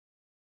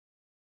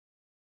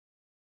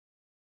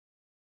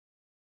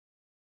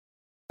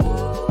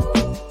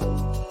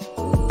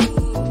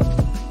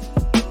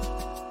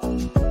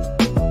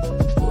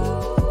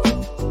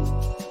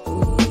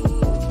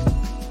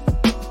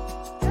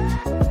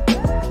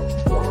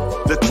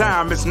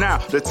time is now,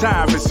 the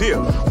time is here.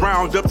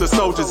 Round up the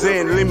soldiers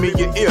and lend me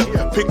your ear.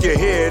 Pick your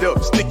head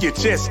up, stick your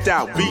chest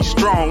out, be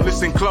strong.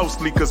 Listen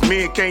closely, cause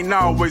men can't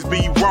always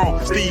be wrong.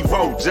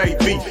 Steve-O,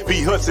 JB,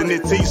 B. Hudson,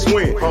 and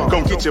T-Swin.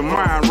 Gon' get your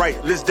mind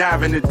right, let's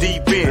dive in the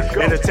deep end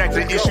and attack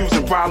the issues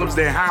and problems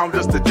that hound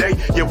us today.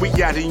 Yeah, we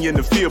out here in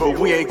the field, but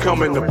we ain't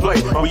coming to play.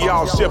 We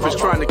all shepherds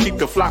trying to keep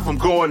the flock from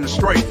going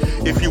astray.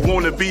 If you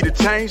wanna be the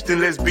change,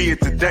 then let's be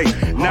it today.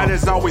 Now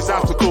there's always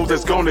obstacles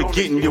that's gonna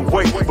get in your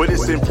way, but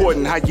it's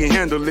important how you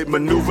handle it,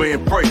 maneuver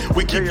and pray.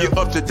 We keep you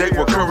up to date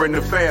with current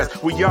affairs.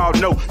 We all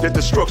know that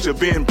the structure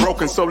been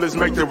broken, so let's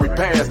make the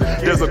repairs.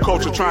 There's a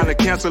culture trying to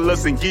cancel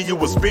us and give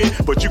you a spin,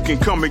 but you can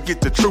come and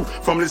get the truth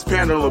from this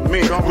panel of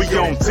men. We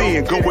on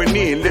 10, going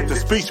in, let the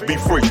speech be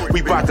free.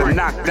 We about to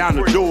knock down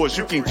the doors,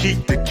 you can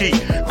keep the key.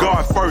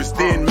 God first,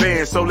 then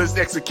man, so let's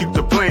execute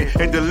the plan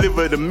and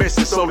deliver the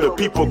message so the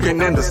people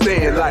can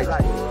understand. Like,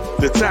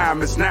 the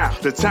time is now,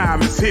 the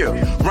time is here.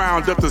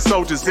 Round up the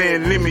soldiers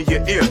and lend me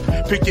your ear.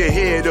 Pick your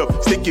head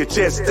up, stick your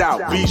chest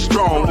out, be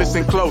strong.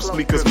 Listen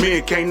closely, cause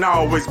men can't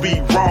always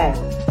be wrong.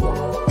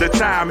 The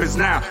time is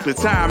now, the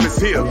time is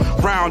here.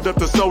 Round up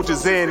the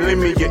soldiers and lend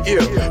me your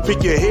ear.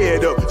 Pick your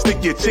head up,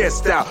 stick your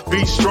chest out,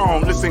 be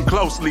strong. Listen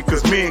closely,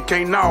 cause men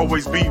can't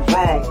always be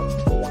wrong.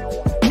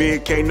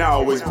 Men can't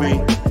always be.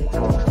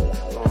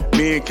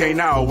 Men can't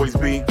always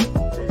be.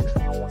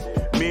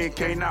 Men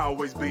can't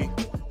always be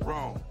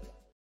wrong.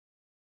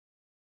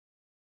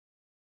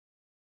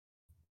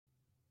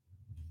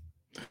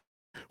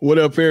 What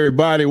up,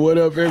 everybody? What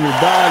up,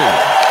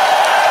 everybody?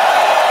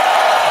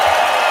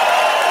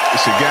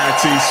 It's your guy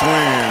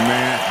T-Swin,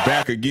 man,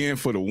 back again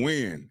for the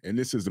win. And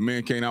this is the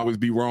Man Can't Always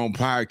Be Wrong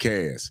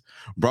podcast,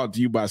 brought to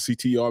you by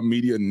CTR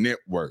Media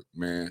Network,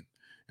 man.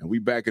 And we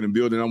back in the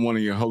building. I'm one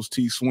of your hosts,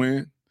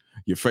 T-Swin,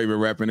 your favorite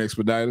rapping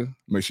expediter.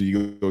 Make sure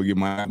you go get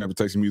my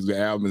Appetizer Music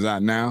album is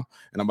out now.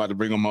 And I'm about to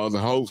bring on my other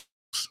host,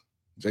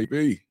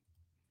 JB.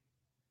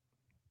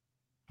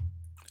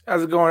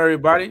 How's it going,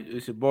 everybody?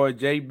 It's your boy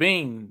Jay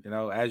Bean. You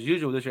know, as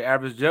usual, this is your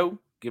average Joe,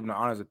 giving an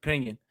honest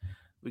opinion.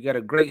 We got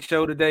a great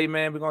show today,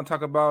 man. We're gonna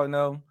talk about,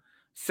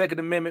 Second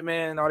Amendment,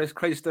 man. All this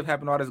crazy stuff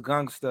happened, all this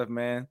gun stuff,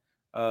 man.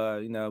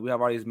 We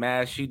have all these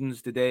mass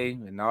shootings today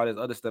and all this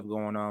other stuff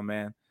going on,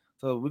 man.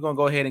 So we're gonna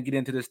go ahead and get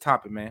into this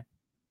topic, man.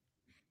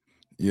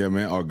 Yeah,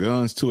 man. Are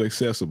guns too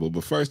accessible?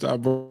 But first,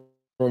 bro,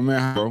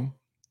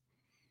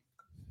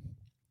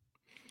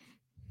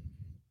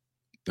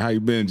 how you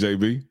been,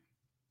 JB?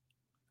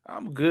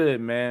 I'm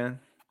good, man.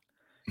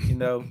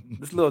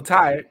 Just a little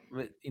tired,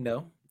 but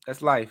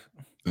that's life.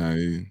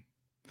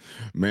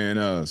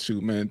 Man,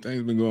 shoot, man,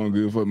 things been going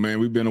good for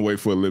man. We've been away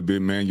for a little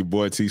bit, man. Your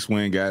boy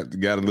T-Swin got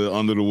a little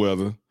under the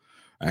weather.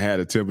 I had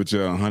a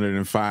temperature of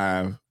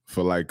 105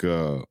 for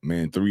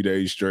 3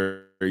 days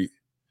straight.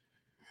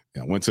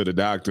 I went to the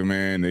doctor,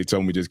 man. They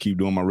told me just keep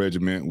doing my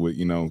regimen with,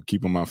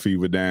 keeping my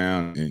fever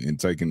down and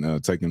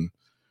taking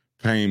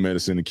pain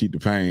medicine to keep the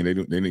pain. They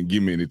didn't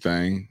give me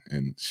anything.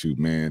 And shoot,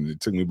 man, it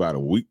took me about a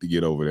week to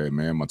get over that,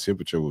 man. My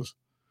temperature was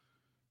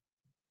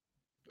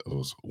 3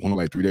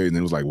 days, and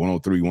it was like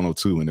 103,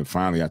 102. And then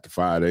finally after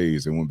 5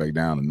 days, it went back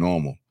down to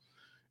normal.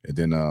 And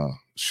then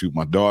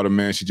my daughter,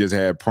 man, she just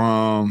had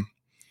prom.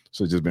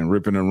 So just been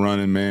ripping and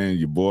running, man.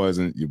 Your boys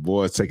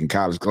taking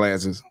college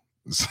classes.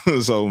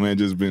 So man,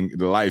 just been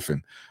the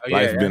lifing.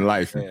 Life been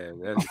lifing.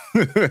 Yeah,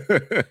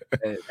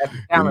 that's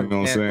talent,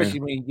 man. Especially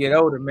when you get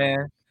older,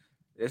 man.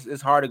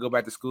 It's hard to go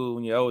back to school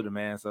when you're older,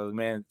 man. So,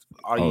 man,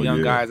 all you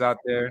young guys out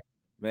there,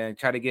 man,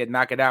 try to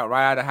knock it out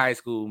right out of high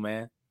school,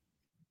 man.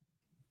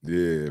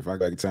 Yeah, if I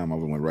got time, I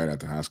went right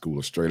after high school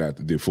or straight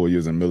after. Did 4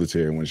 years in the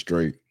military, went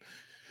straight.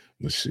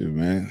 But shit,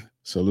 man.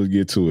 So let's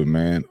get to it,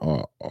 man.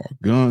 Are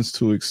guns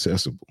too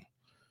accessible?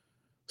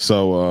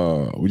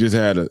 So we just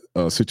had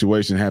a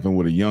situation happen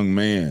with a young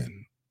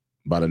man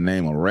by the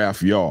name of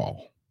Ralph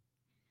Yarl.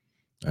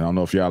 I don't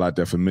know if y'all out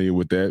there familiar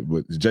with that,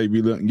 but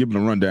JB, give him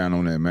a rundown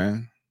on that,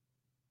 man.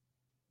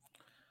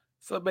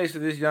 So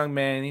basically, this young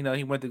man,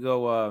 he went to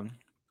go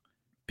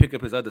pick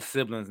up his other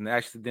siblings and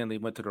accidentally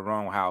went to the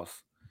wrong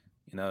house.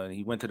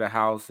 He went to the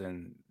house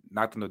and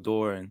knocked on the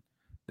door, and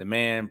the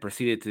man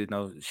proceeded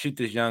to, shoot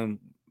this young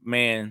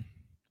man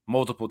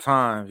multiple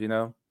times,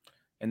 And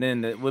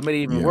then what made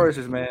it even worse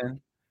is, man,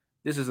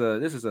 this is a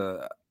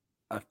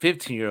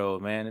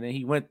 15-year-old, man, and then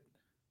he went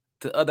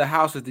to other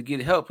houses to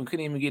get help and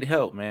couldn't even get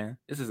help, man.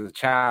 This is a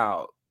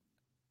child.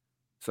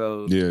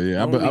 So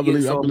I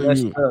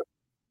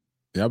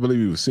believe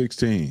he was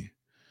 16.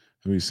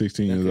 He was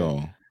 16 years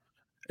old,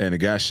 and the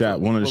guy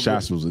shot. One of the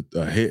shots was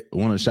a hit.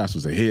 One of the shots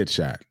was a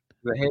headshot.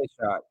 The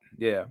headshot,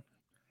 yeah.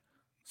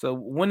 So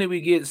when did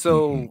we get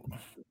so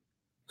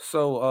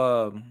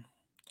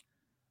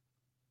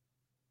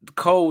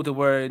cold to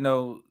where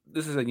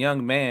this is a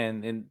young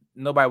man and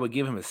nobody would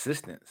give him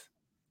assistance?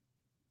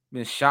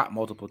 Been shot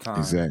multiple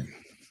times. Exactly.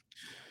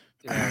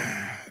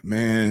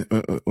 Man,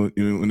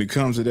 when it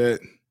comes to that,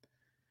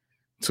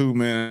 too,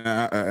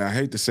 man, I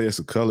hate to say it's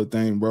a color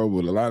thing, bro,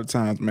 but a lot of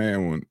times,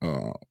 man, when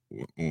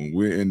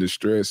we're in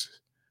distress,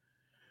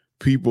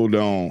 people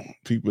don't.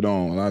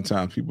 A lot of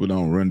times people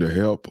don't render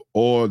help,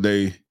 or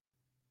they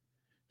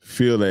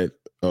feel that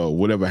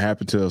whatever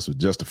happened to us was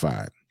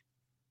justified,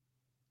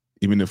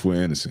 even if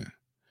we're innocent.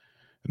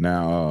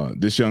 Now,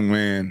 this young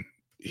man,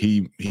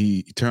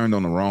 he turned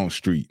on the wrong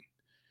street.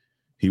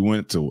 He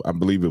went to, I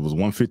believe it was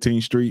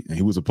 115th Street, and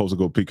he was supposed to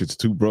go pick his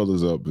two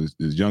brothers up, his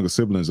younger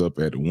siblings up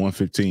at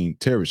 115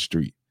 Terrace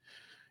Street.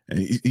 And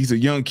he's a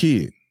young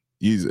kid.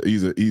 He's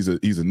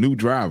a new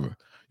driver.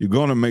 You're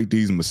gonna make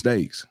these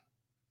mistakes,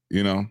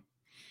 you know.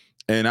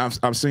 And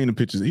I've seen the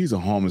pictures. He's a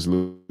harmless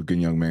looking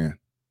young man.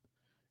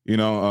 You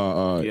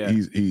know,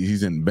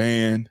 he's in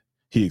band.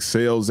 He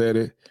excels at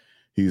it.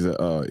 He's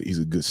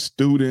a good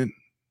student.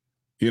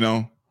 You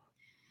know.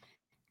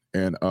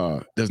 And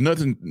there's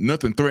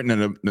nothing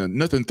threatening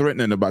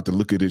about the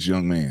look of this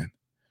young man.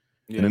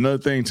 Yeah. And another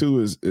thing too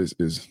is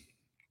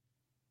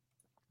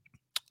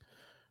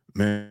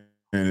man,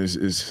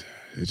 it's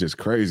just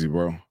crazy,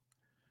 bro.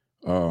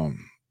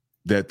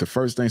 That the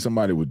first thing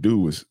somebody would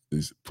do is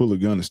pull a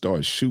gun and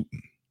start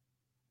shooting.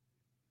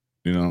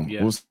 You know,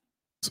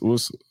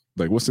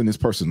 what's in this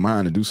person's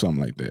mind to do something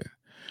like that?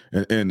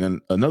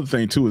 And another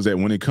thing too is that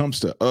when it comes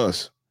to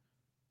us,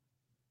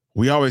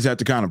 we always have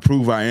to kind of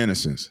prove our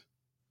innocence.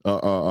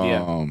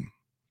 The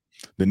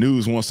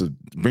news wants to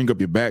bring up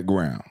your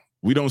background.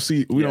 We don't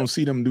see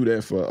them do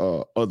that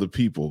for other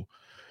people,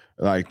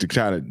 like to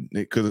try to,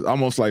 because it's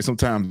almost like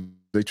sometimes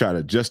they try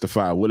to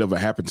justify whatever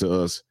happened to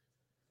us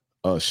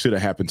should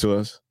have happened to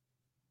us,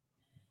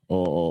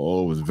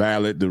 or was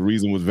valid. The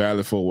reason was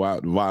valid for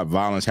why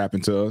violence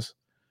happened to us.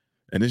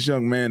 And this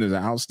young man is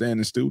an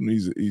outstanding student.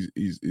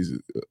 He's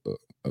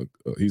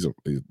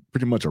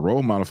pretty much a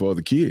role model for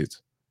other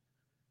kids,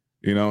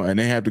 you know. And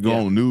they have to go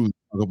on the news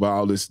talk about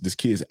all this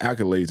kid's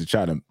accolades to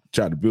try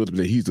to build up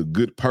that he's a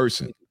good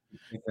person.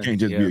 Can't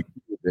just be a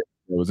kid that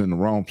was in the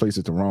wrong place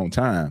at the wrong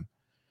time,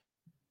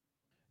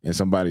 and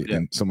somebody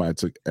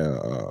took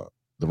the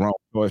wrong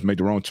choice, made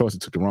the wrong choice,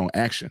 and took the wrong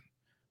action.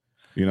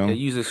 You know,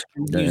 use a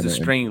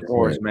screen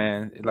force,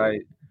 man.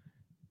 Like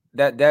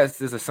that's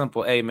just a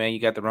simple, hey man, you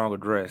got the wrong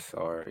address,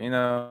 or you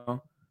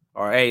know,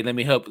 or hey, let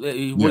me help. What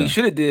he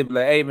should have did,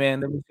 like, hey man,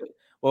 let me.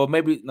 Well,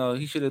 maybe no,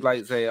 he should have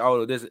like say,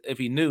 oh, this if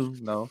he knew,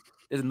 no,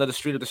 there's another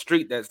street of the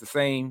street that's the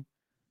same,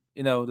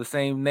 you know, the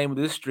same name of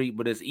this street,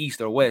 but it's east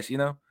or west, you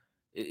know.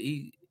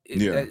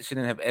 That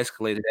shouldn't have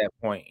escalated at that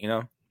point, you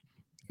know.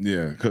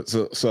 Yeah,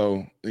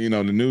 so you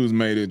know, the news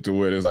made it to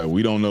where it's like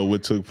we don't know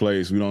what took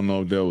place. We don't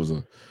know if there was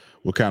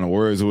what kind of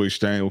words were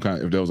exchanged,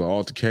 if there was an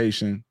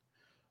altercation,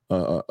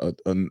 none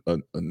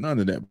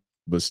of that.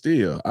 But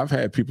still, I've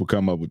had people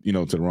come up with, you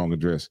know, to the wrong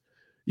address.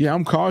 Yeah,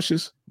 I'm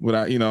cautious,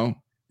 but you know,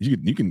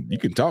 you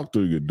can talk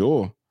through your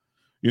door.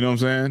 You know what I'm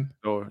saying?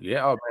 Or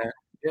oh man,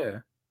 yeah.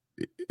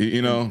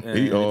 You know,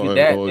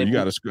 or you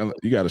got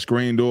a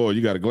screen door, or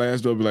you got a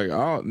glass door. Be like,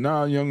 oh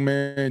no, young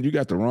man, you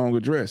got the wrong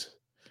address.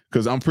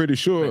 Because I'm pretty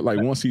sure,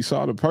 like once he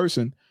saw the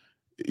person,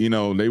 you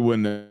know, they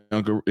wouldn't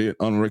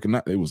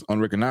unrecognizable. It was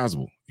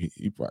unrecognizable.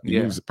 He probably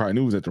knew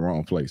he was at the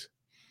wrong place.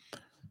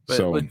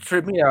 But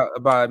trip me out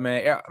about it,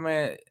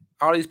 man.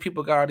 All these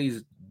people got all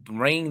these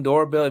Ring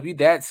doorbell. If you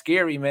that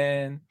scary,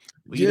 man,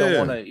 you don't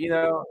want to, you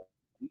know,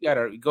 you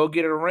gotta go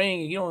get a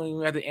Ring. You don't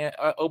even have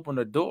to open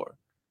the door,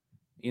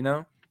 you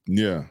know.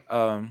 Yeah.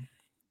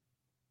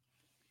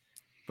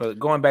 But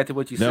going back to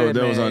what you said,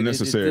 that was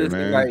unnecessary,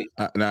 man.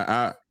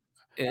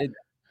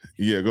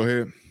 Go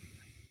ahead.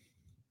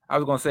 I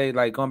was gonna say,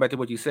 like, going back to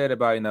what you said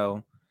about, you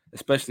know,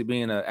 especially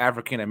being an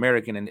African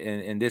American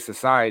in this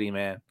society,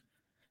 man.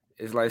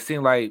 It's like, it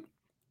seems like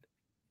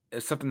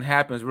if something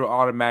happens real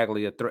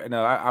automatically, a threat.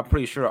 No, I'm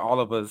pretty sure all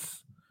of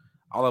us,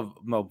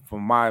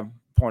 from my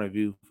point of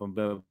view,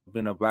 from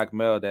being a black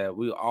male, that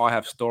we all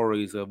have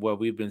stories of where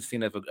we've been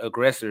seen as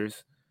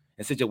aggressors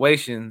in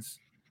situations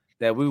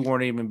that we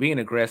weren't even being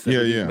aggressive.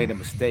 We made a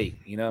mistake,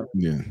 you know.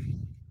 Yeah.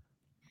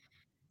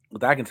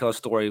 But I can tell a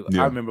story.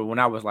 I remember when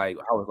I was like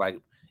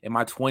in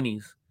my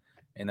 20s,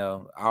 you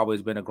know, I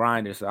always been a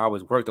grinder, so I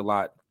always worked a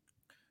lot.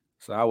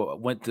 So I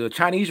went to a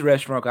Chinese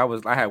restaurant.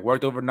 I had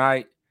worked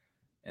overnight,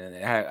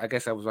 and I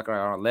guess I was like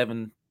around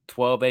 11,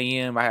 12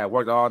 a.m. I had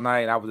worked all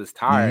night, and I was just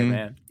tired,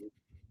 man. And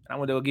I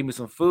went to go give me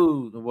some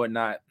food and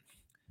whatnot.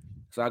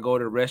 So I go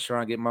to the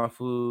restaurant, get my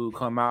food,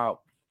 come out,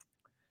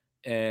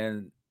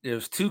 and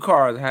there's two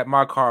cars.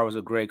 My car was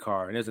a gray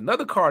car, and there's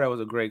another car that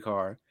was a gray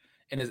car.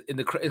 And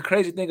the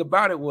crazy thing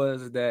about it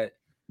was that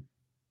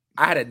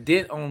I had a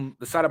dent on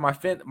the side of my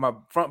front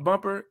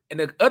bumper, and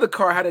the other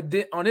car had a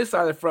dent on this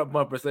side of the front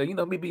bumper. So, you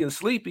know, me being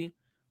sleepy,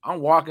 I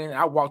walked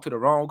to the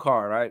wrong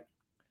car, right?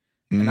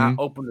 And I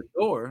opened the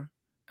door.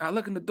 And I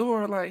look in the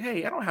door like,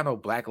 hey, I don't have no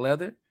black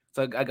leather.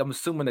 So I'm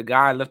assuming the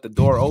guy left the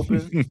door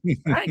open.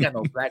 I ain't got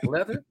no black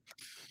leather.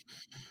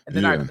 And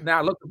then I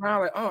looked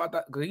around like, oh, I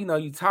thought, cause you know,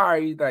 you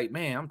tired. You like,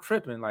 man, I'm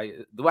tripping.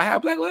 Like, do I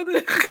have black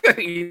leather?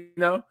 You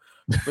know?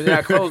 But then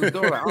I closed the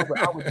door. Like,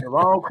 I was in the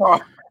wrong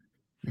car.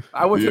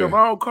 I went to the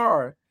wrong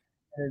car,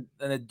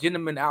 and a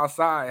gentleman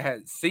outside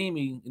had seen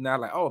me, and I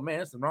was like, "Oh man,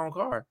 it's the wrong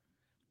car."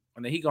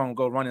 And then he gonna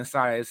go run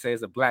inside and say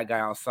it's a black guy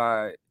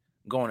outside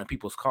going in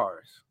people's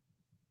cars.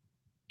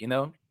 You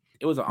know,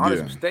 it was an honest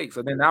Yeah. mistake.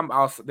 So then then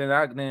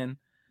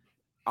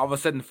all of a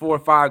sudden 4 or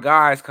 5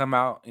 guys come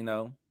out. You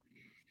know,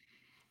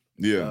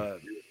 Yeah.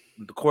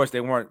 of course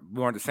we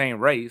weren't the same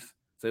race.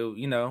 So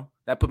you know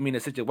that put me in a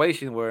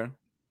situation where,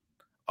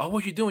 oh,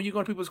 what you doing? You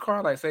going to people's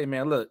car? Like, say,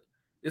 man, look,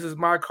 this is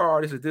my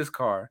car. This is this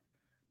car.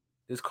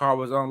 This car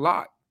was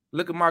unlocked.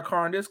 Look at my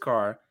car and this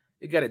car.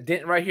 It got a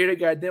dent right here. They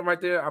got a dent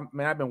right there.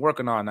 Man, I've been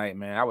working all night,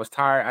 man. I was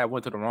tired. I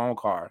went to the wrong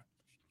car.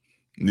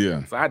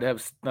 Yeah. So I had to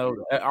have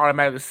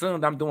automatically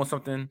assumed I'm doing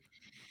something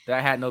that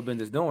I had no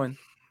business doing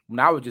when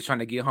I was just trying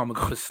to get home and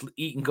go to sleep,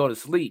 eat and go to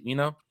sleep, you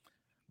know?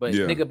 But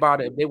Yeah. think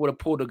about it. If they would have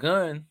pulled a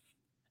gun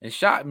and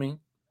shot me,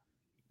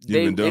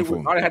 You've been done for.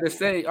 all I had to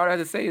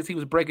say is he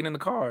was breaking in the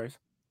cars.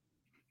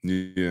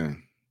 Yeah.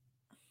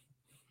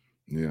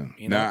 Yeah.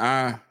 You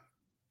know?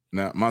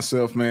 Now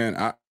myself,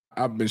 man,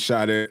 I've been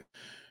shot at,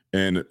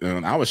 and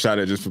I was shot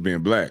at just for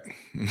being black.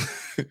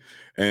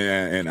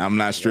 and I'm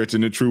not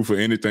stretching the truth or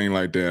anything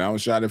like that. I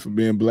was shot at for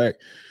being black.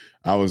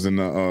 I was in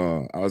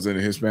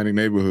a Hispanic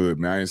neighborhood,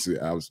 man.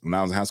 When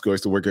I was in high school, I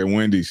used to work at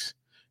Wendy's,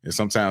 and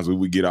sometimes we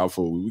would get out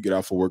for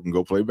work and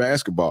go play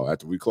basketball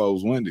after we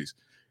closed Wendy's.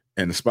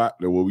 And the spot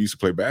where we used to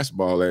play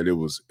basketball at, it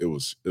was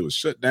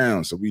shut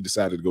down, so we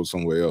decided to go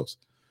somewhere else.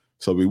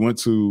 So we went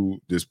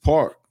to this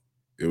park.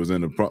 It was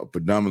in a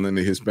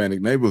predominantly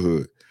Hispanic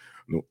neighborhood.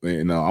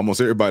 And almost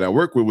everybody I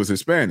worked with was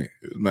Hispanic.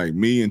 It was like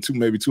me and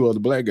maybe two other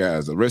black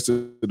guys. The rest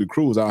of the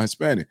crew was all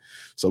Hispanic.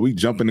 So we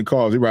jump in the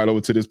cars, we ride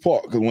over to this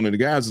park because one of the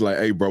guys was like,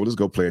 "Hey, bro, let's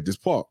go play at this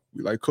park."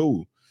 We like,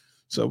 cool.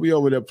 So we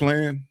over there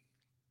playing,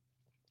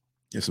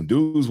 and some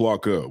dudes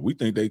walk up. We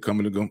think they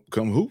coming to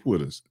come hoop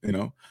with us. You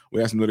know,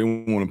 we ask them if they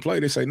want to play.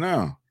 They say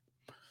no.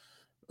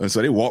 And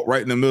so they walk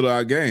right in the middle of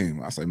our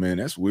game. I say, man,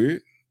 that's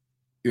weird.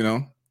 You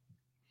know.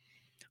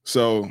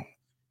 So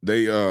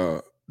they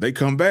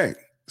come back.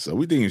 So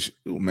we thinking,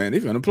 man, they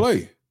finna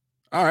play.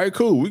 All right,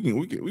 cool. We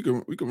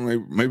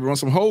can maybe run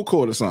some whole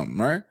court or something,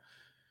 right?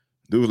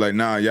 Dude was like,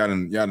 nah, y'all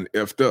done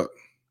effed up.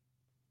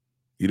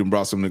 You done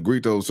brought some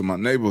negritos to my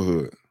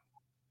neighborhood.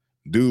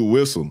 Dude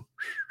whistle,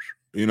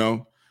 you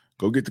know,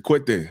 go get the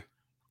cuete.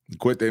 The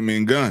cuete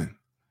mean gun.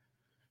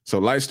 So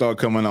lights start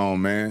coming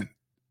on, man.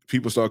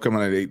 People start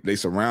coming out. They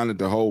surrounded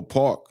the whole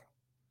park.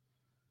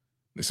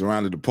 They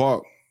surrounded the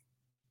park.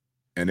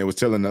 And they was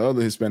telling the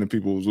other Hispanic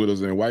people who was with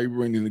us, and why you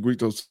bringing the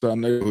negritos to our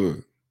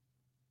neighborhood?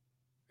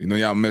 You know,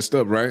 y'all messed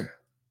up, right?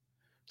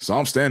 So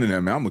I'm standing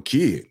there, man. I'm a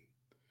kid.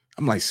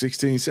 I'm like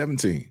 16,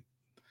 17.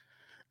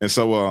 And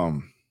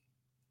so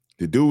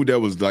the dude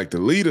that was like the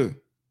leader,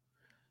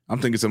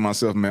 I'm thinking to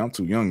myself, man, I'm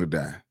too young to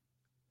die.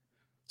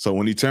 So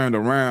when he turned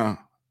around,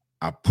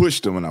 I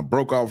pushed him and I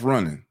broke off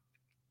running.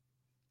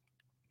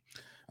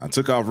 I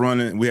took off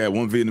running. We had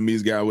one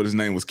Vietnamese guy with his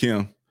name was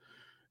Kim.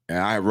 And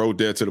I rode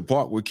there to the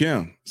park with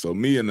Kim. So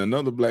me and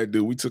another black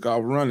dude, we took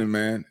off running,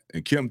 man.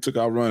 And Kim took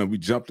off running. We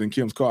jumped in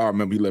Kim's car. I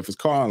remember he left his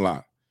car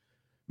unlocked.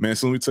 Man,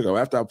 so we took off.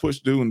 After I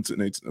pushed dude,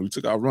 we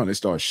took off running. They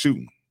started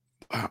shooting.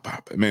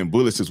 Man,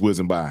 bullets is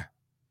whizzing by.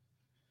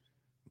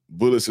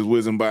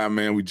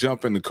 Man. We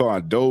jump in the car. I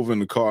dove in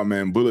the car,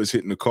 man. Bullets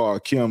hitting the car.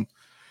 Kim,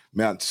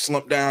 man, I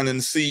slumped down in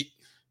the seat.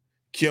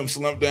 Kim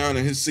slumped down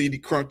in his seat. He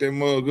crunked that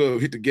mug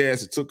up, hit the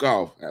gas, and took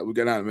off. We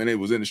got out, man. They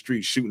was in the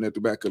street shooting at the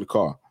back of the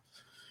car.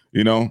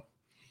 You know,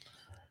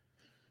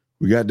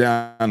 we got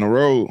down the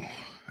road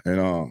and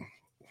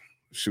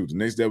the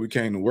next day we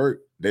came to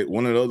work.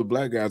 One of the other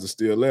black guys is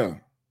still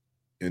there.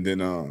 And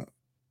then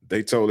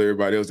they told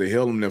everybody else, they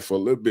held them there for a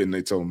little bit and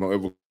they told them don't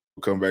ever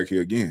come back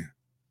here again.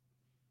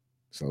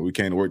 So we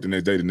came to work the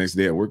next day. The next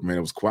day at work, man,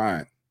 it was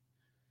quiet.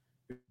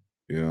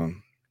 You know?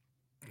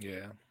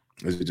 Yeah.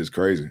 It's just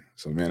crazy.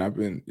 So man, I've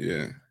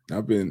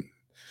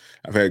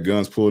had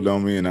guns pulled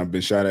on me and I've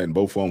been shot at in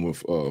both of them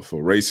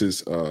for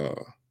racist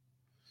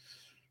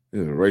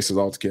racist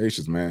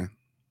altercations, man.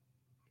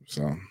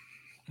 So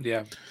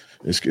yeah,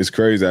 it's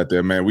crazy out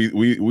there, man.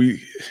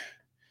 We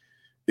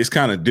it's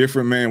kind of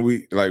different, man.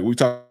 We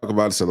talk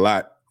about this a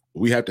lot.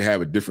 We have to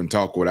have a different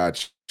talk with our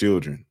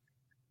children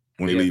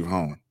when they leave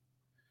home.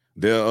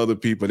 There are other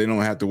people, they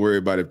don't have to worry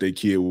about if their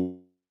kid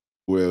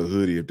wear a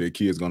hoodie, if their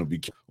kid's gonna be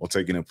killed or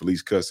taken in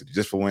police custody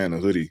just for wearing a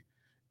hoodie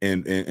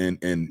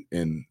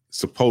and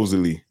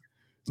supposedly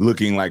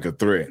looking like a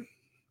threat.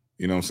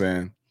 You know what I'm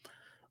saying?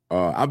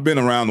 I've been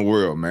around the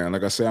world, man.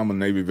 Like I said, I'm a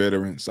Navy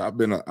veteran, so I've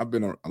been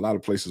a lot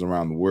of places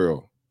around the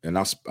world, and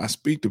I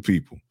speak to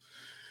people.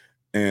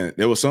 And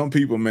there were some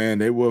people, man,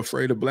 they were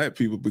afraid of black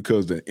people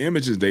because the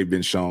images they've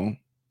been shown,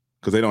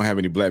 because they don't have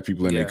any black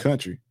people in their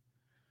country.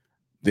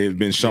 They've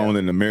been shown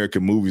in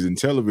American movies and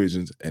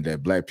televisions, and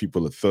that black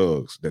people are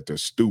thugs, that they're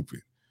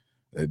stupid,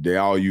 that they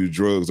all use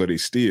drugs or they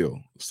steal.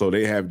 So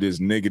they have this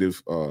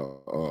negative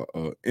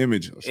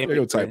image,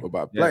 stereotype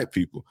about black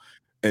people.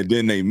 And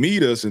then they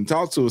meet us and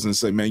talk to us and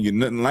say, man, you're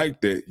nothing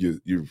like that.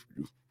 You're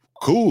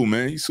cool,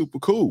 man. You're super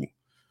cool.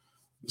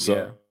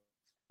 So,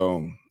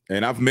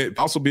 and I've met,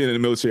 also being in the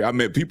military, I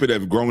met people that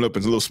have grown up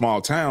in little small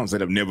towns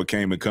that have never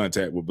came in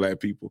contact with black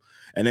people.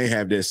 And they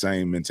have that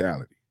same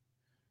mentality.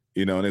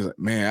 You know, and it's like,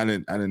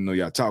 man, I didn't know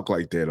y'all talk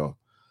like that. Or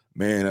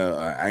man,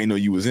 I ain't know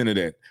you was into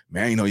that.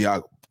 Man, I ain't know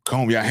y'all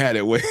comb y'all hair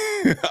that way.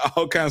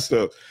 All kind of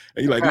stuff.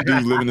 And you like, these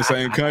dudes live in the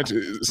same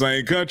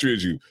country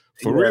as you.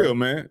 For real,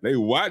 man. They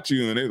watch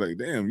you and they like,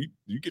 damn,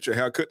 you get your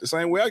hair cut the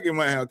same way I get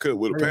my hair cut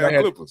with a pair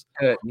of clippers.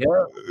 Yeah,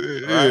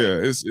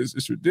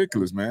 it's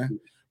ridiculous, man.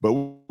 But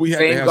we had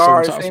same to have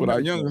guard, certain talks with our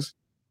youngest.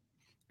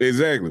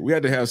 Exactly. We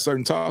had to have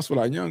certain talks with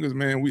our youngest,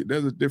 man.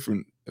 That's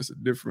a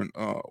different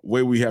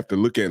way we have to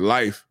look at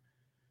life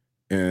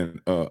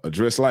and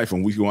address life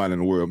when we go out in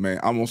the world, man.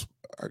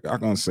 I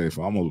can say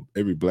for almost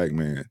every black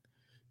man,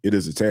 it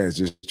is a task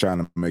just trying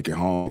to make it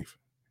home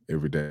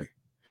every day.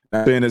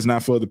 Not saying it's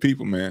not for other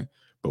people, man,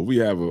 but we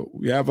have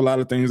a lot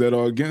of things that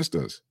are against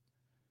us.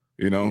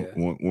 You know,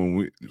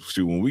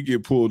 when we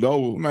get pulled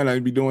over, we might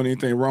not be doing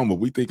anything wrong, but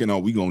we thinking, oh,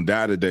 we gonna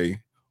die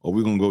today, or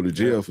we gonna go to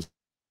jail for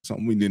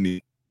something we didn't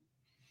even.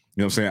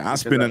 You know what I'm saying? I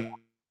spent a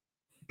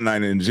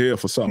night in jail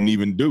for something he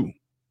even do.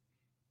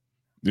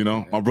 You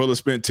know, my brother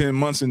spent 10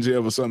 months in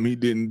jail for something he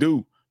didn't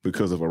do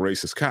because of a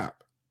racist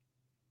cop.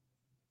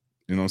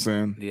 You know what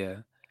I'm saying? Yeah.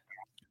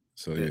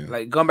 So yeah.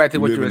 Like going back to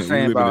what you were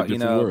saying about,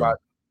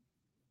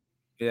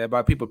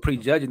 about people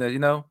prejudging us, you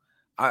know.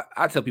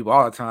 I tell people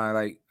all the time,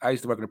 like I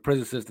used to work in the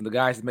prison system. The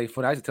guys that make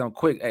fun, I used to tell them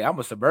quick, hey, I'm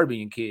a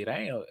suburban kid.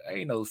 I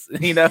ain't no,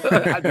 you know,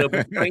 I grew up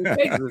in Plain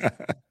Texas.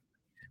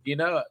 You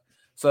know.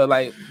 So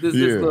like this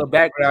little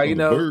background, you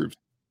know,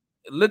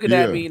 looking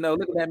at me, I'm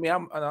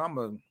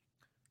a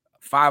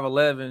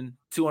 5'11",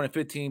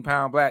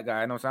 215-pound black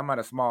guy. You know what I'm saying? I'm not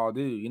a small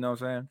dude, you know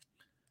what I'm saying?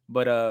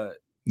 But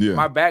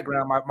my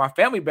background, my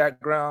family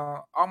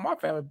background, all my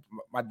family,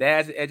 my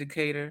dad's an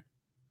educator,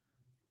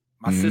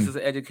 my sister's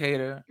an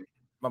educator,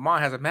 my mom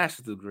has a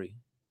master's degree.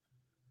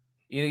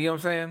 You know what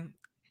I'm saying?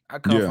 I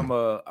come from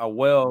a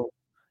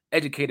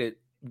well-educated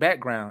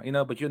background, you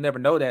know, but you'll never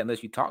know that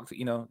unless you talk to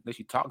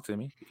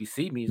me. If you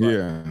see me,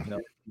 like, you know,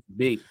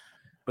 big.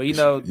 But you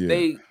know,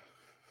 they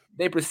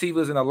perceive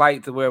us in a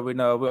light to where we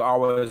know we're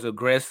always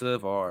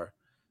aggressive or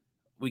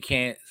we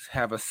can't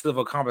have a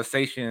civil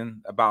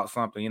conversation about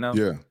something, you know?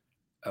 Yeah.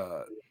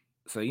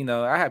 So you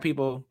know, I have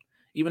people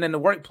even in the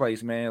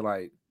workplace, man,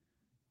 like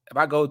if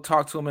I go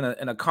talk to them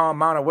in a calm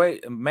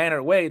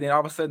mannered way, then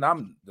all of a sudden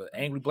I'm the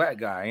angry black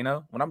guy, you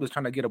know, when I'm just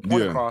trying to get a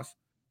point across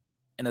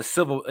in a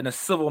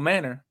civil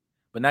manner.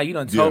 But now you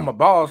done told my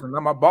boss, and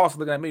now my boss is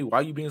looking at me. Why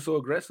are you being so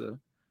aggressive?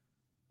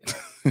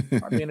 I'm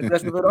not being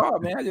aggressive at all,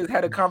 man. I just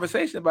had a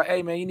conversation about,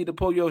 hey, man, you need to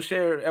pull your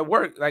share at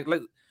work. Like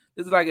this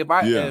is like if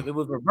it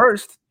was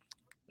reversed,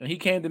 and he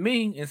came to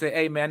me and said,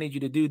 hey, man, I need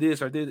you to do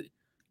this or do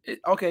it.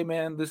 Okay,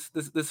 man,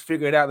 let's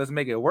figure it out. Let's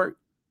make it work.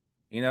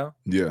 You know?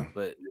 Yeah.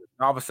 But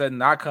all of a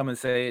sudden, I come and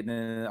say it, and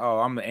then,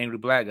 I'm the angry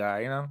black guy.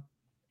 You know?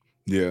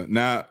 Yeah.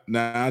 Now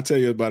I'll tell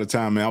you about a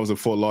time, man. I was in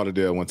Fort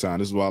Lauderdale one time.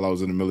 This is while I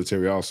was in the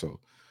military also.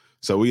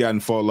 So we got in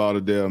Fort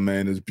Lauderdale,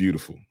 man. It's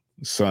beautiful.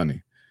 It's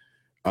sunny.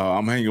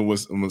 I'm hanging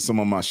with some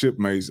of my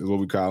shipmates, is what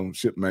we call them,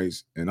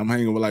 shipmates. And I'm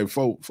hanging with like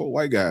four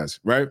white guys,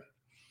 right?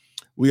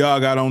 We all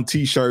got on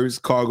T-shirts,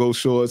 cargo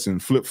shorts,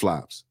 and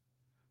flip-flops,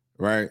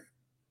 right?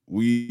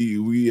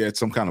 We at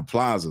some kind of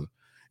plaza.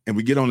 And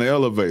we get on the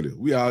elevator.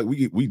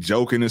 We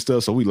joking and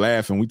stuff, so we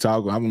laughing. We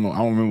talking. I don't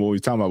remember what we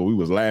talking about, but we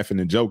was laughing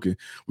and joking.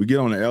 We get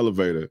on the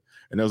elevator,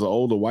 and there's an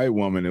older white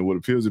woman and what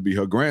appears to be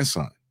her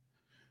grandson.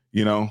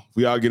 You know,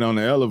 we all get on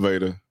the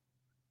elevator,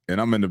 and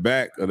I'm in the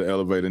back of the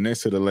elevator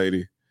next to the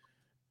lady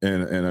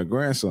and her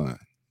grandson.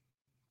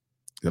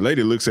 The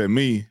lady looks at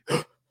me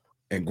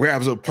and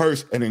grabs her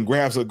purse and then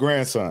grabs her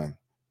grandson.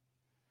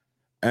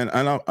 And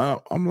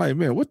I'm like,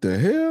 man, what the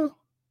hell?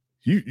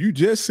 You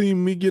just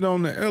seen me get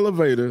on the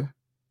elevator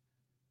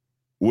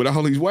with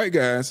all these white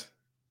guys.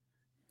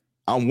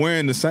 I'm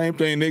wearing the same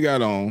thing they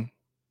got on.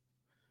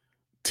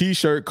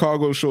 T-shirt,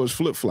 cargo shorts,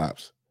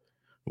 flip-flops.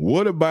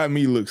 What about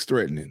me looks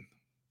threatening?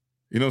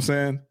 You know what I'm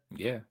saying?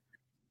 Yeah.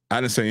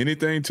 I didn't say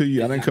anything to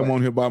you. I didn't come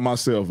on here by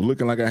myself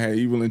looking like I had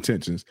evil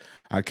intentions.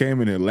 I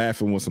came in here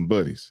laughing with some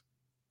buddies.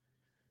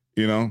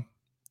 You know?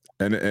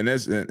 And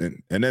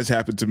that's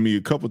happened to me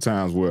a couple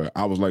times where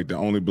I was like the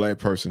only black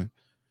person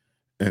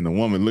and the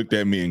woman looked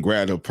at me and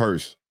grabbed her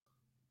purse.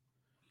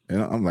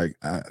 And I'm like,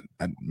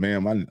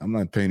 ma'am, I'm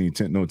not paying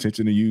no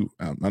attention to you.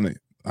 I don't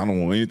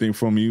want anything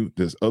from you.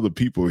 There's other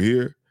people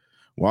here.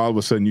 Well, all of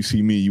a sudden you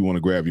see me, you want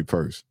to grab your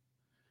purse.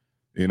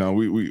 You know,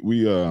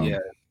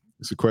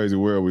 it's a crazy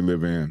world we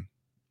live in.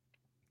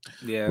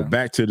 Yeah. But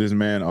back to this,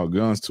 man, are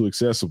guns too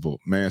accessible,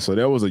 man? So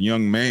there was a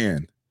young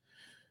man.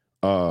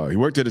 He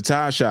worked at a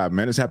tire shop,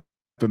 man. This happened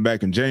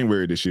back in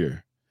January this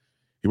year.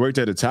 He worked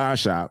at a tire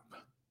shop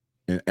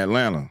in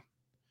Atlanta.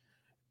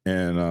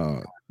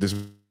 And this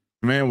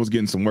man was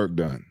getting some work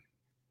done.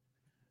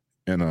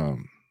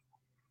 And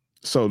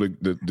so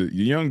the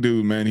young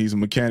dude, man, he's a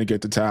mechanic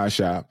at the tire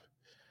shop.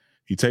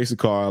 He takes the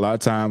car. A lot of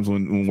times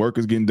when work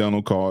is getting done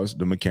on cars,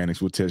 the mechanics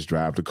will test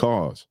drive the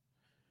cars,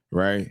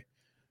 right?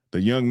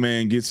 The young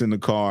man gets in the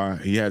car.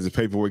 He has the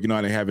paperwork. You know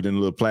how they have it in a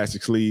little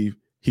plastic sleeve?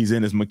 He's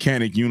in his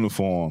mechanic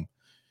uniform.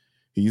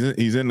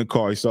 He's in the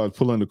car. He starts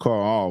pulling the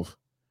car off.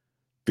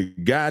 The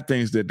guy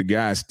thinks that the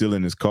guy's still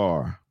in his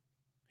car.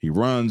 He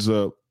runs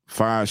up,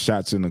 fires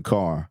shots in the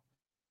car.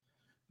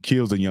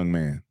 kills a young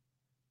man.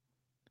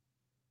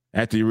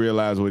 After he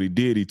realized what he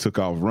did, he took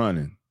off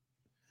running.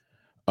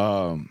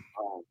 The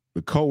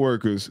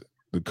coworkers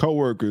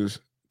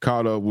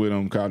caught up with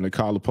him, called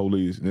the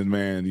police. And this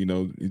man,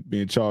 he's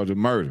being charged with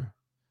murder.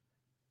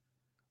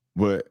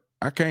 But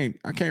I can't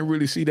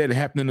really see that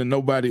happening to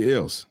nobody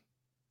else.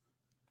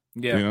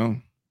 Yeah.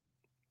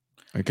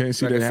 I can't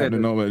see that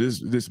happening to nobody.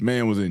 This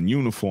man was in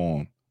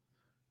uniform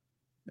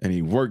and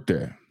he worked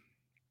there.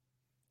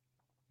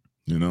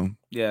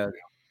 Yeah.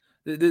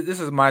 This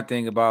is my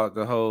thing about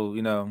the whole,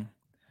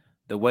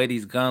 the way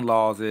these gun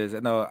laws is.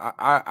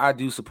 I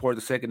do support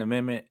the Second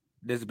Amendment.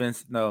 There's been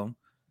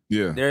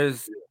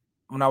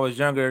when I was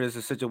younger, there's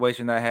a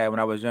situation I had when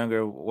I was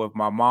younger with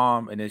my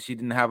mom, and then she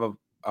didn't have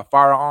a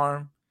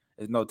firearm.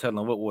 There's no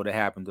telling what would have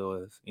happened to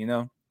us,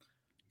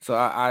 So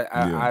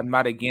I'm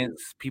not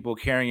against people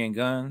carrying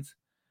guns,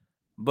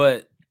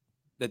 but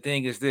the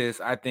thing is this: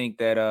 I think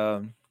that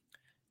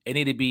it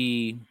need to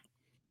be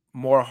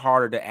more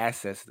harder to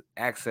access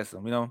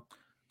them,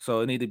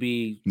 So it need to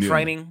be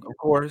training, of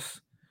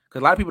course,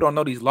 because a lot of people don't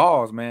know these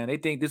laws, man. They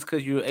think this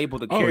because you're able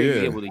to carry,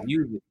 you're able to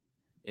use it.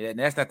 And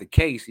that's not the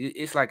case.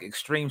 It's like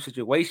extreme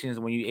situations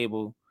when you're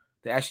able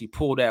to actually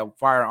pull that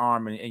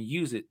firearm and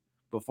use it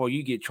before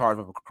you get charged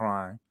with a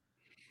crime.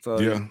 So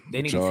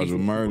they need to teach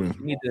murder.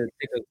 They need to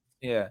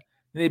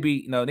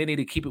they need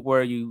to keep it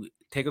where you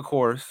take a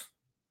course,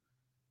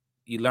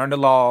 you learn the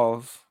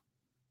laws,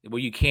 where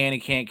you can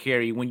and can't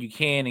carry, when you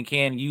can and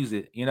can use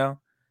it,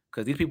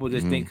 because these people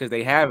just think because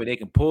they have it, they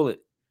can pull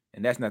it,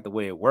 and that's not the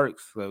way it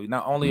works. So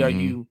not only are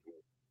you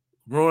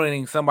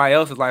ruining somebody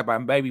else's life by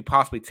maybe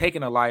possibly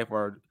taking a life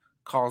or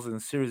causing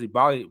serious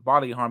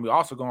bodily harm, you're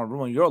also going to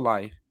ruin your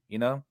life,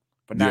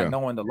 for not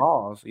knowing the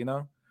laws,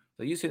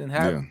 So you shouldn't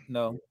have,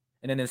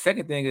 And then the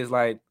second thing is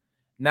like,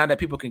 now that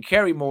people can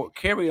carry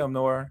them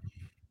more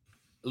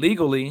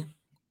legally,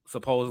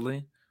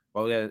 supposedly,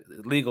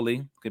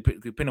 legally,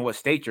 depending on what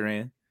state you're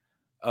in.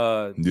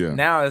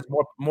 Now it's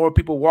more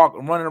people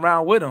running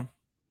around with them.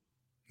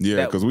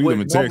 Yeah, because we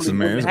live in Texas,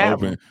 man. It's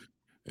open.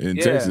 In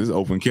Texas, it's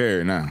open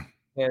carry now.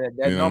 Yeah,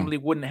 that normally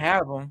wouldn't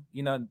have them.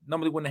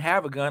 Normally wouldn't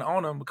have a gun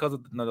on them because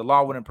of, the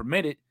law wouldn't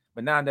permit it.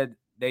 But now that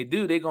they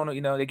do, they're gonna,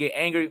 they get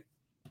angry,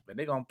 but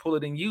they're gonna pull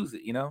it and use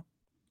it.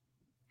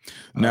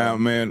 Now,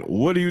 man,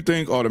 what do you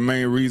think are the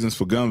main reasons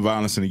for gun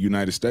violence in the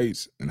United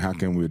States, and how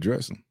can we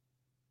address them?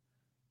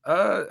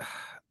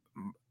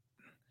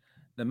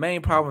 The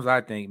main problems,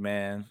 I think,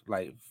 man,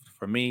 like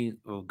for me,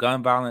 with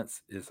gun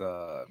violence is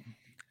a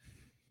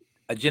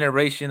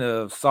generation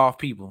of soft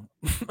people.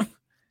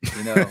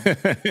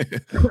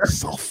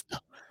 Soft.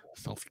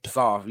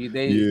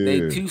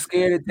 They too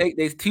scared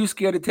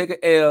to take an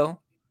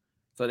L.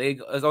 So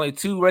there's only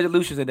two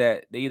resolutions of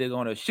that. They either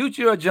gonna shoot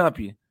you or jump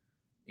you.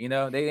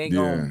 They ain't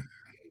gonna.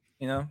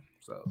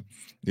 So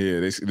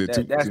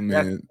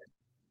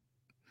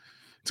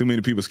too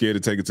many people scared to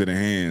take it to their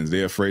hands.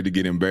 They're afraid to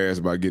get embarrassed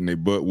about getting their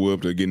butt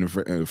whooped, or getting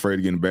afraid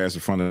to get embarrassed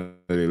in front of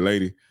their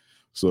lady.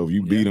 So if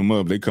you beat them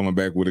up, they coming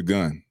back with a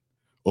gun.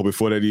 Or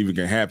before that even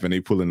can happen, they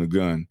pulling the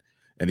gun.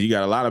 And you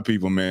got a lot of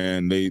people,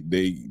 man, they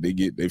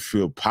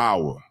feel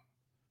power.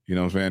 You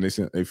know what I'm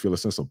saying? They feel a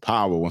sense of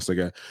power once they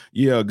got,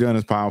 a gun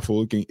is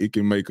powerful. It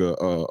can make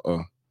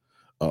a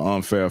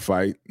unfair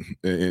fight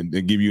and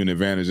give you an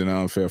advantage in an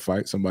unfair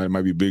fight. Somebody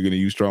might be bigger than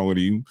you, stronger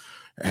than you,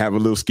 have a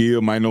little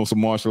skill, might know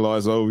some martial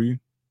arts over you.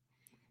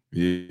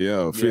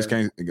 Fist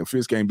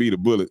can't beat a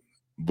bullet.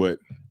 But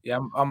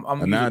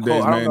I'm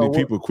nowadays, man, these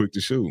people are quick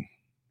to shoot.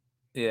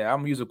 Yeah,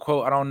 I'm using a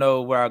quote. I don't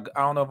know where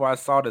I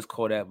saw this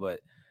quote at, but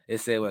it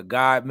said, "Well,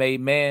 God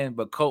made man,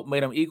 but Coke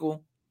made them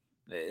equal."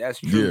 That's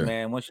true,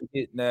 man. Once you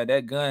get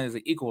that gun is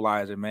an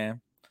equalizer,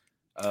 man.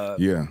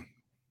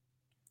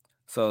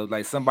 So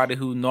like somebody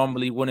who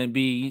normally wouldn't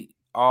be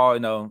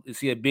you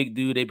see a big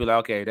dude, they be like,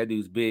 okay, that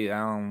dude's big, I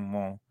don't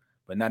want.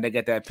 But now they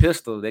got that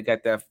pistol, they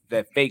got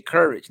that fake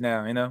courage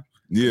now, they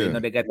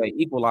got that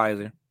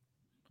equalizer.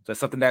 So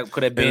something that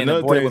could have been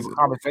avoided with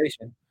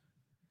conversation.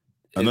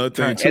 Another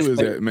thing too is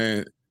that,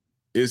 man,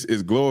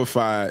 it's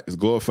glorified. It's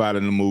glorified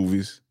in the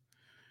movies.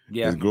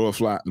 Yeah, it's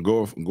glorified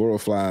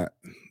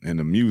in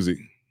the music.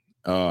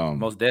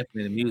 Most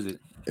definitely the music.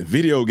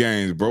 Video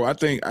games, bro. I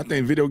think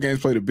video games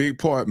played a big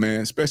part,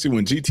 man. Especially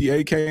when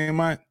GTA came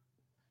out.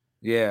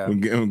 Yeah,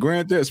 when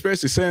Grand Theft,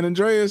 especially San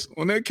Andreas,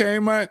 when that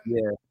came out.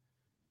 Yeah,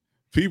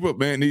 people,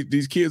 man,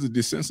 these kids are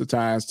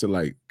desensitized to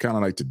like kind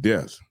of like to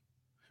death.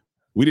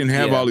 We didn't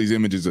have all these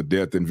images of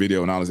death and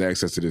video and all this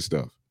access to this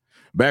stuff.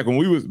 Back when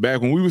we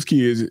was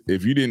kids,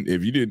 if you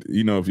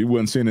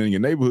wasn't seeing it in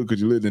your neighborhood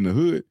because you lived in the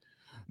hood,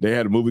 they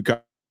had a movie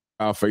called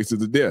Faces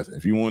of Death.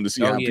 If you wanted to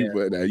see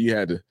people, you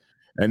had to,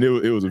 and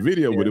it was a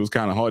video, but it was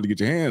kind of hard to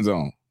get your hands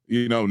on.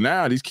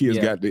 Now these kids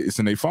got it's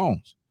in their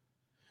phones,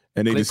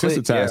 and they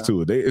desensitized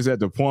to it. It's at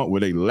the point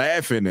where they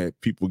laughing at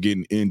people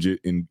getting injured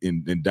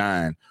and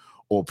dying,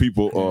 or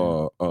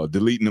people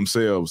deleting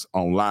themselves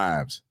on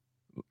lives.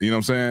 You know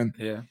what I'm saying?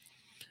 Yeah.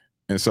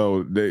 And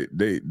so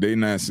they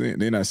not seeing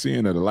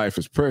that a life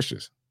is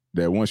precious.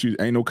 That once you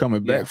ain't no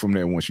coming back from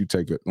that once you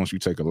take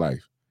a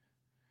life.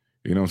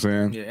 You know what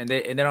I'm saying? Yeah, and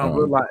they don't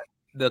realize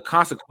the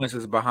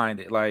consequences behind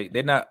it. Like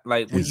they're not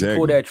like when you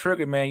pull Exactly. that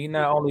trigger, man. You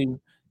not only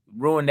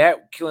ruin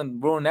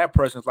that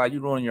person's life, you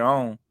ruin your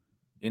own.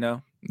 You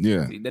know,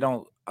 Yeah. they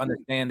don't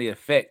understand the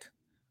effect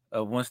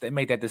of once they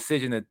make that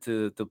decision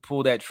to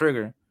pull that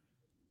trigger.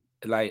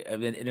 Like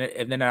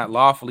if they're not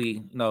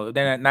lawfully, if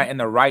they're not in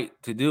the right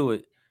to do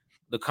it,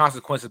 the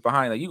consequences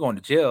behind, like you going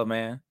to jail,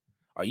 man,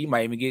 or you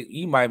might even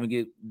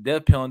get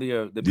death penalty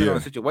or depending on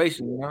the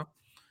situation.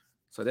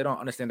 So they don't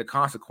understand the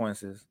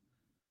consequences.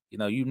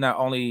 You not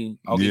only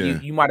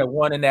you might have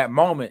won in that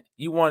moment.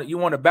 You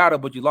won a battle,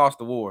 but you lost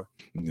the war.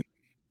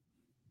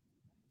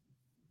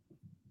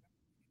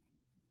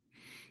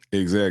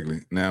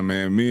 Exactly. Now,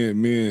 man, me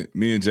and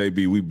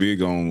JB, we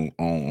big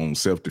on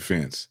self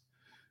defense,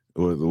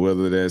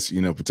 whether that's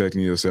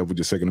protecting yourself with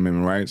your Second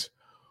Amendment rights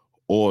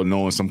or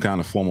knowing some kind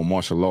of form of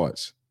martial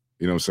arts.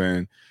 You know what I'm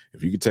saying?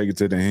 If you could take it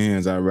to the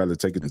hands, I'd rather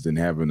take it than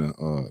having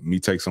me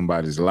take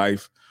somebody's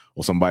life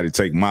or somebody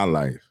take my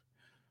life.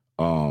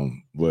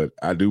 But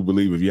I do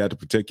believe if you have to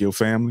protect your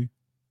family,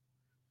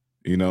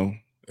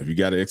 if you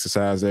got to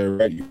exercise that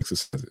right, you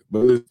exercise it.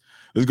 But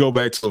let's go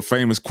back to a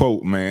famous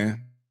quote,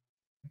 man.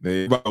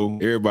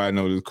 Everybody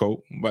knows this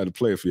quote. I'm about to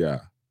play it for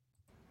y'all.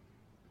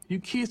 You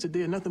kids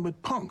today are nothing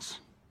but punks.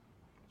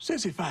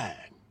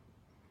 Sissified.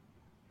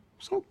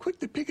 So quick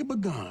to pick up a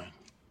gun.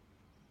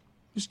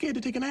 You're scared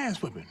to take an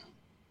ass whipping.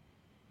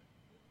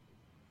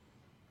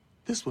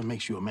 This one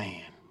makes you a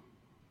man.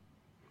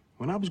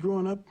 When I was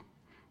growing up,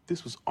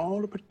 this was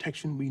all the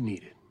protection we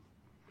needed.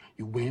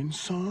 You win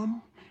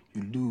some,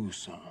 you lose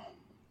some.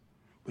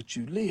 But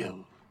you live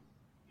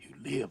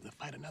to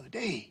fight another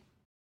day.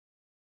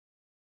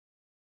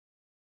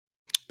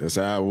 That's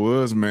how it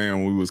was, man,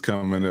 when we was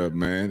coming up,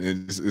 man.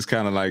 It's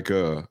kind of like,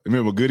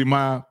 remember Goody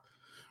Mob?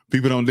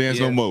 People don't dance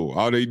no more.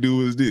 All they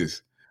do is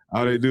this.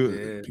 All they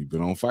do, people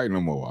don't fight no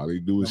more. All they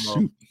do is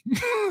shoot.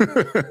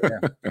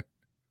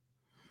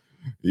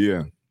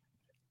 Yeah.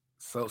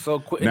 So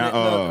quick.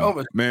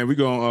 Now, man, we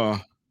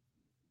gonna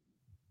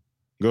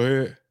go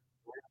ahead.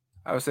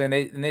 I was saying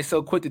they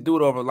so quick to do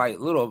it over like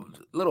little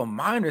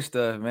minor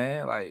stuff,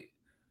 man. Like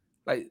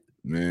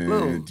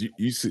man,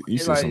 you see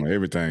like, some of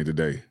everything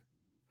today.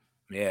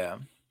 Yeah,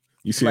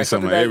 you see like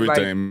some of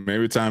everything.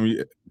 Every time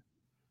you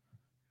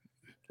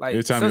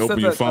open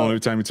your phone, every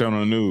time you turn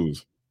on the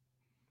news.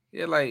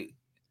 Yeah, like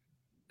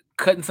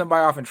cutting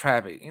somebody off in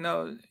traffic.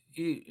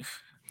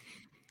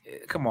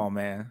 Come on,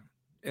 man.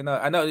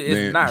 I know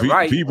it's not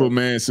right. People,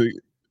 man,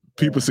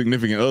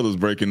 significant others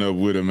breaking up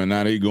with them, and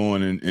now they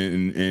going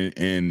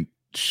and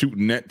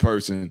shooting that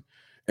person,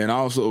 and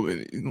also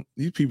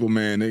these people,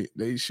 man,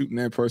 they shooting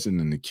that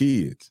person and the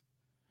kids.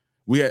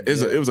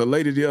 It was a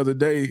lady the other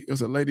day.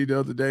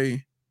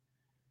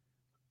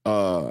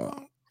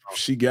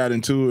 She got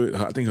into it.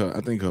 I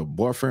think her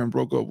boyfriend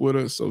broke up with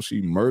her, so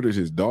she murdered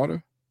his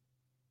daughter.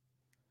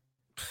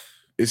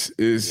 It's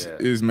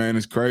man,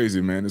 it's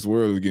crazy, man. This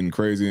world is getting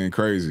crazier and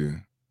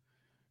crazier.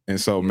 And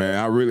so, man,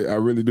 I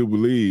really do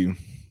believe,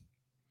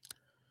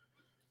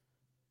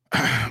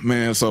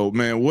 man. So,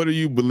 man, what do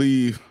you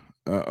believe?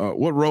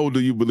 What role do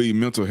you believe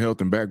mental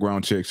health and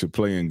background checks should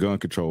play in gun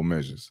control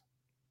measures?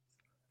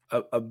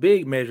 A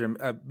big measure,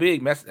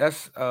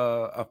 that's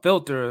a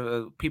filter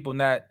of people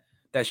that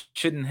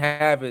shouldn't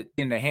have it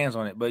in their hands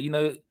on it. But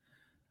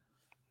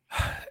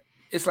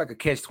it's like a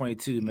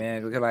catch-22,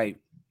 man. Like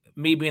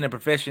me being a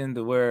profession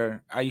to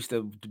where I used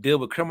to deal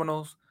with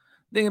criminals.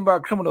 Thinking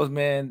about criminals,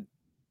 man,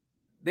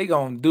 they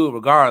gonna do it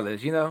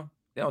regardless. They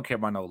don't care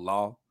about no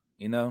law.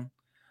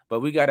 But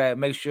we gotta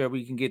make sure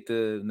we can get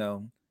the.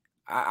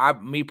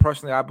 Me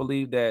personally, I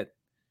believe that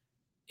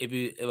if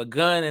a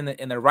gun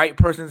in the right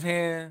person's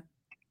hand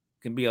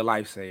can be a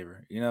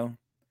lifesaver,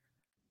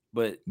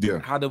 But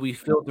how do we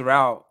filter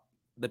out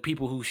the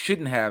people who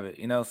shouldn't have it,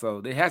 So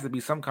there has to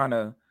be some kind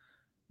of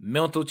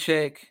mental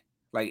check,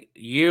 like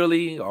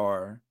yearly,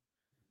 or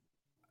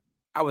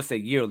I would say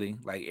yearly,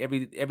 like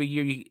every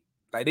year.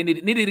 Like they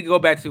needed to go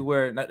back to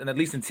where, at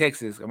least in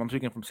Texas, I'm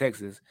speaking from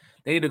Texas,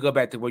 they need to go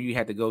back to where you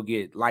had to go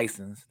get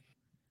licensed.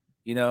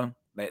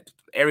 Like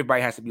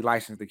everybody has to be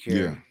licensed to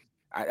carry. Yeah.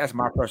 That's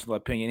my personal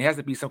opinion. It has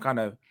to be some kind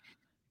of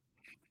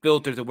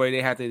filters of where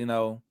they have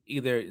to,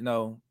 either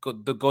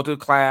go to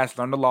class,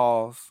 learn the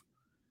laws,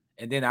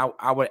 and then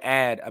I would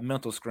add a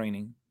mental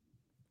screening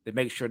to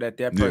make sure that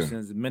person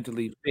is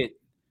mentally fit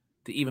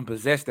to even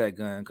possess that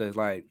gun. Because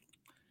like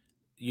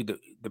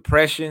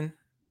depression,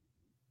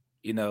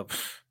 they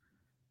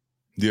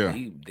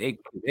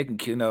can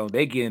kill.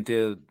 They get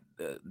into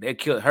they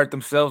hurt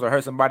themselves or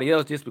hurt somebody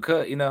else just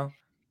because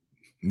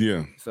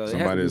Yeah. So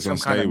somebody that's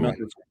unstable.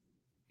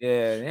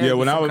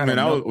 When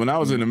I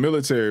was in the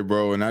military,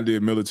 bro, and I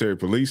did military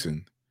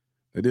policing,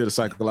 they did a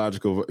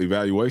psychological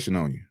evaluation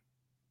on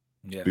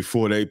you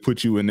before they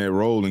put you in that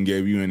role and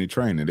gave you any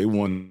training. They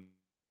wanted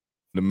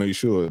to make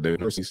sure that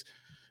person's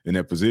in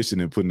that position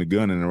and putting the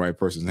gun in the right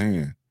person's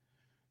hand.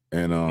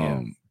 And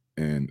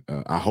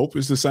I hope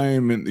it's the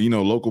same in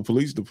local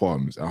police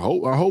departments. I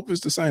hope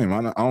it's the same.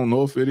 I don't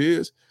know if it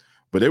is,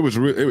 but in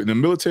the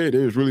military,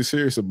 they was really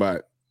serious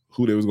about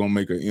who they was gonna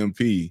make an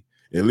MP,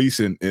 at least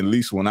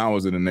when I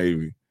was in the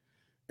Navy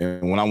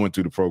and when I went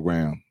through the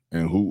program,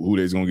 and who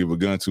they was gonna give a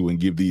gun to and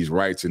give these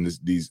rights and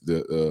these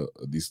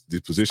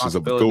positions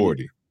of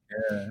authority.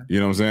 Yeah. You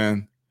know what I'm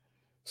saying?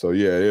 So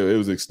yeah, it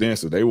was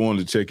extensive. They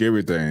wanted to check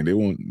everything. They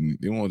wanted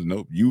to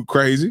know, you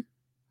crazy?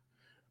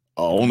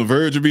 On the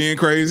verge of being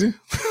crazy?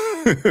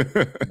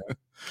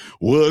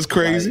 Was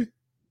crazy?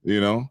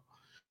 You know?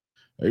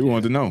 They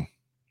wanted to know.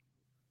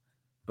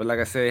 But like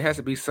I said, it has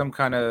to be some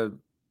kind of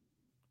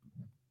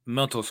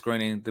mental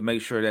screening to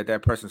make sure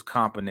that person's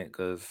competent,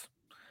 because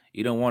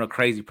you don't want a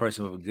crazy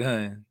person with a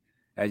gun,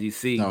 as you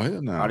see. No,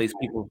 hell no. All these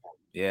people.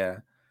 Yeah.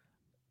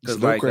 Because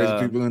no crazy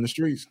people in the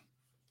streets.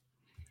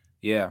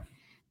 Yeah.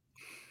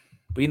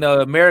 But, you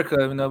know, America,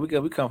 you know, we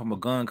come from a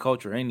gun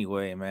culture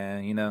anyway,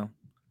 man, you know.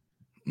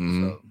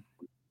 Mm-hmm. So,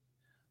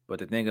 but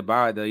the thing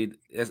about it, though,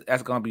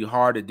 that's going to be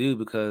hard to do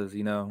because,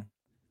 you know,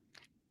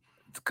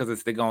 because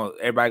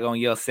everybody going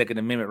to yell Second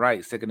Amendment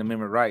rights.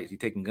 You're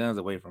taking guns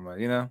away from us,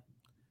 you know.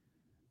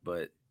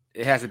 But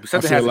it has to be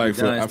something. I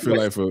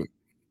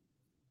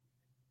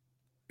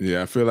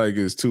feel like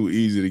it's too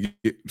easy to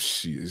get.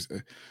 It's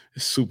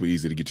super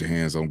easy to get your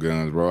hands on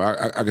guns, bro.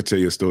 I could tell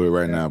you a story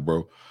right now,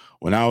 bro.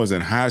 When I was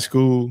in high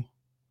school,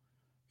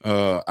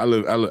 I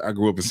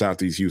grew up in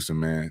Southeast Houston,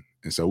 man,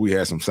 and so we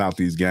had some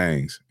Southeast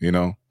gangs, you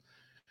know,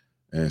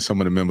 and some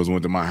of the members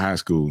went to my high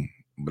school,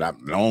 but I've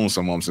known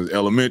some of them since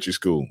elementary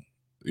school,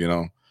 you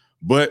know.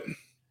 But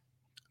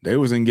they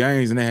was in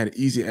gangs and they had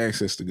easy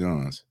access to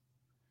guns.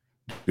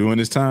 During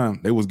this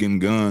time, they was getting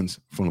guns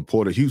from the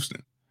port of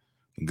Houston.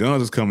 Guns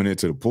was coming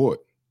into the port.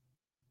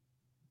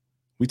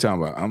 We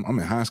talking about, I'm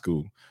in high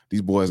school.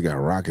 These boys got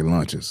rocket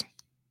launchers.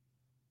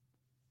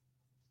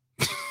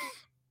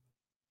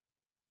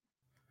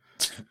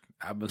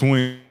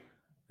 Twin.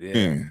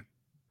 Yeah.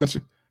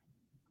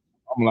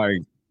 I'm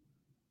like,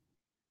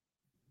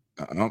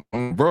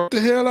 bro, what the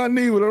hell I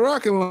need with a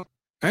rocket launcher?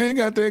 I ain't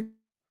got that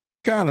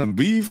kind of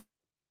beef.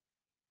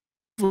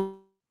 And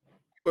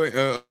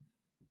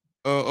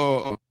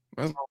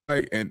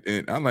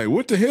I'm like,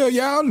 what the hell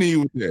y'all need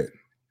with that?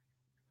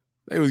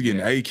 They was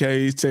getting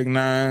AKs, Tech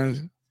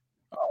 9s,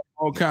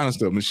 all kind of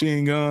stuff,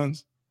 machine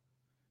guns,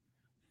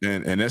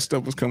 and that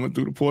stuff was coming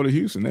through the port of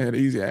Houston. They had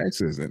easy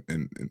access, and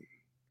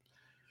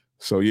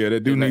so yeah, they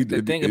do need there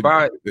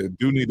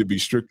do need to be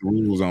strict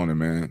rules on it,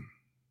 man.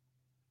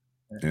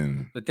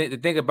 And the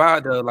thing about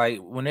it, though, like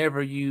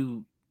whenever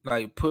you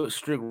like put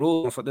strict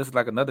rules, so this is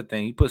like another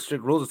thing. You put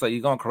strict rules, it's like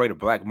you're gonna create a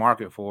black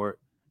market for it,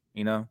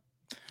 you know.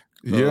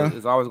 So yeah,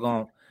 it's always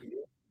gonna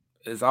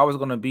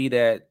be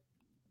that.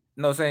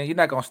 You know what I'm saying? You're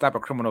not gonna stop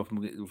a criminal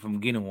from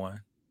getting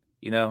one.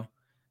 You know,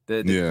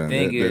 the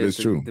thing is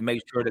true. To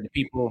make sure that the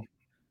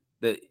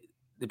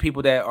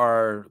people that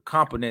are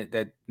competent,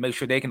 that make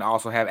sure they can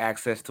also have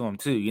access to them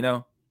too. You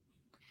know.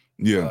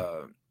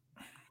 Yeah.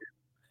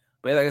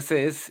 But like I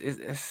said,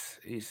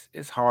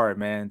 it's hard,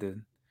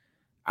 man.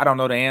 I don't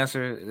know the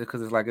answer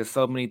because it's like there's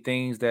so many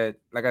things that,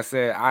 like I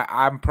said,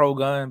 I'm pro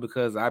gun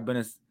because I've been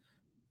in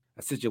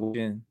a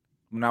situation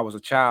when I was a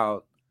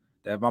child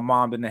that my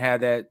mom didn't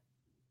have that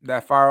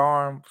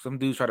firearm. Some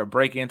dudes tried to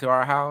break into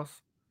our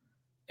house,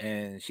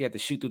 and she had to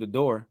shoot through the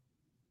door.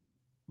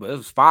 But it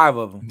was 5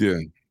 of them. Yeah.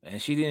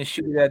 And she didn't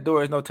shoot that door.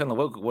 There's no telling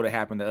what would have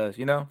happened to us,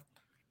 you know.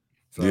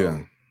 So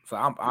yeah. So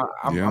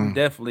I'm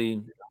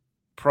definitely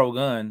pro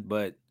gun,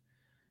 but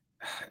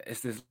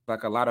it's just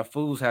like a lot of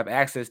fools have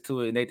access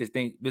to it, and they just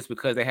think just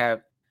because they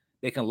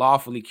can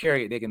lawfully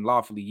carry it, they can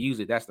lawfully use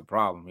it. That's the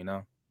problem, you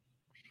know.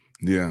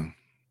 Yeah.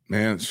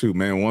 Man, shoot,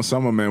 man. One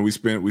summer, man, we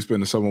spent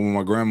the summer with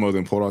my grandmother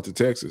in Port Arthur,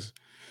 Texas,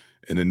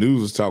 and the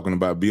news was talking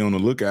about be on the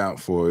lookout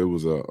for, it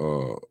was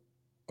a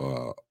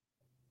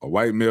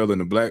white male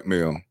and a black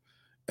male,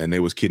 and they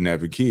was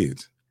kidnapping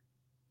kids.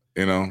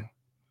 You know,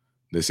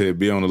 they said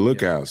be on the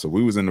lookout. Yeah. So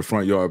we was in the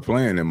front yard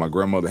playing, and my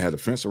grandmother had a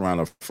fence around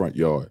her front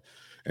yard,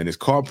 and this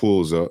car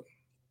pulls up,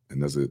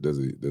 and there's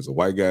a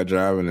white guy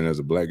driving, and there's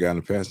a black guy on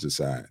the passenger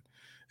side,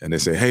 and they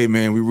say, "Hey,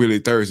 man, we really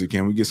thirsty.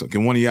 Can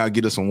one of y'all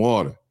get us some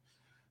water?"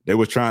 They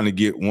were trying to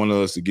get one of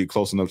us to get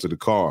close enough to the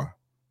car.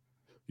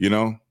 You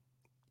know,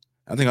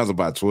 I think I was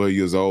about 12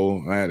 years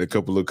old. I had a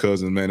couple of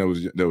cousins, man,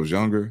 that was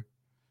younger,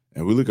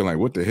 and we're looking like,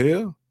 what the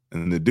hell?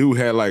 And the dude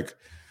had like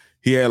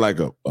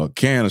a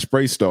can of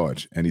spray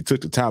starch, and he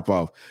took the top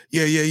off.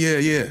 Yeah.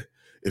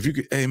 If you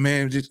could, hey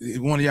man, if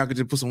one of y'all could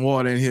just put some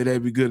water in here,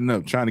 that'd be good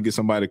enough. Trying to get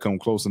somebody to come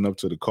close enough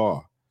to the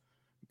car.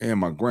 And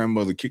my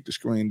grandmother kicked the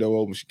screen door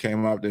open. She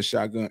came out with that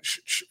shotgun.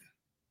 Shh.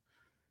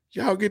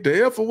 Y'all get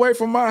the F away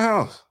from my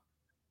house.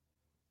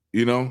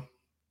 You know?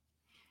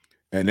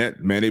 And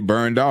that, man, it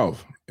burned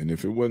off. And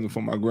if it wasn't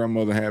for my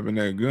grandmother having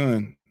that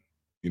gun,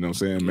 you know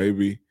what I'm saying?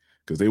 Maybe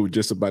because they were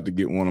just about to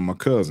get one of my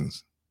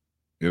cousins,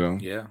 you know?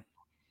 Yeah.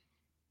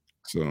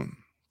 So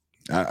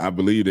I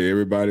believe that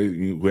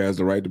everybody who has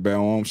the right to bear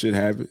arms should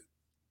have it,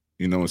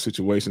 you know, in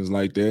situations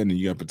like that. And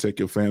you got to protect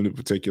your family,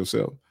 protect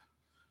yourself.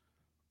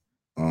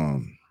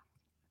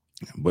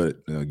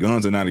 But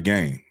guns are not a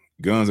game.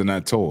 Guns are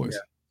not toys. Yeah.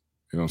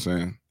 You know what I'm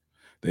saying?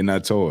 They're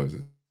not toys.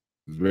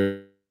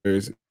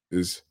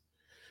 It's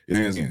it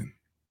ends in.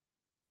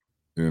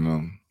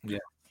 Yeah.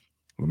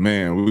 But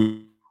man,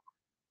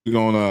 we're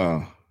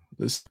gonna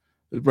let's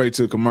break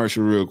to a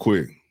commercial real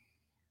quick.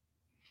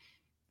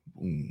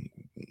 Boom,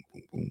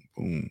 boom, boom,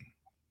 boom.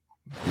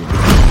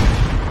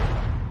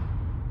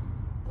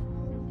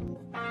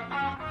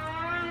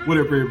 What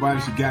up, everybody?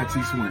 It's your guy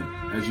T Swing.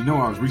 As you know,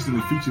 I was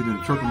recently featured in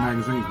the Trucker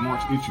Magazine's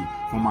March issue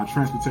for my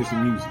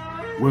transportation music.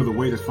 Well, the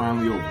wait is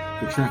finally over.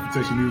 The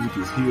transportation music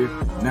is here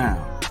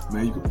now.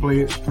 Man, you can play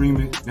it, stream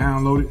it,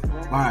 download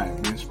it,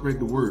 live, man. Spread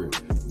the word.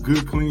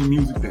 Good, clean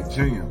music that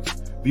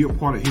jams. Be a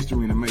part of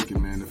history in the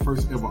making, man. The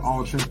first ever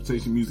all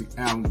transportation music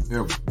album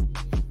ever.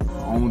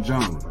 Our own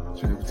genre,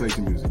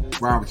 transportation music.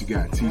 Ride what you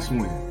got, T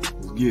Swing.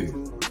 Let's get it.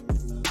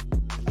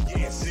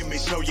 Yes, let me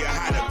show you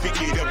how to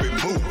pick it up and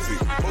move it.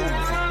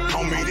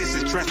 Homie, this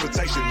is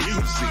transportation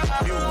music.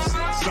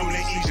 Something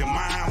to ease your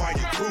mind while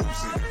you're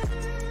cruising.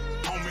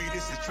 Homie,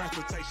 this is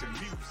transportation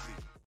music.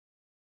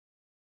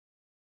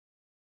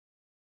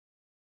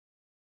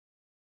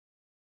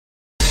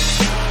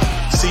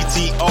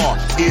 CTR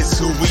is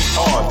who we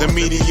are, the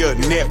media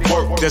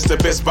network, that's the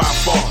best by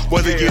far.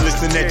 Whether you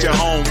listen at your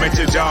home, at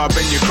your job,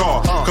 in your car,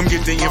 come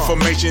get the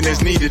information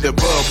that's needed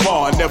above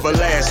par. Never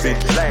lasting,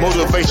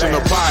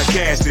 motivational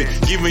podcasting,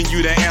 giving you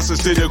the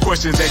answers to the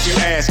questions that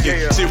you're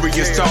asking.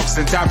 Serious talks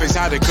and topics,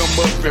 how to come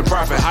up and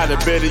profit, how to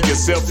better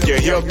yourself, your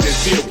health and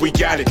tip. We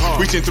got it,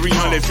 reaching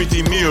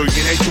 350 million,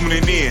 they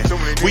tuning in.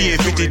 We in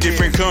 50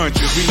 different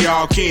countries, we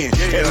all can.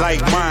 And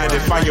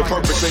like-minded, find your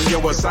purpose and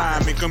your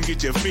assignment. Come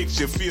get your fix,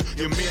 your feel,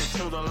 your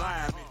mental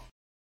alignment.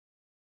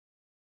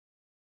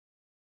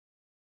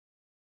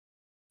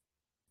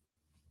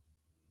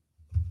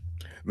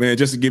 Man,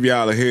 just to give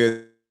y'all a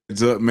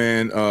heads up,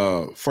 man,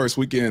 first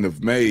weekend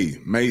of May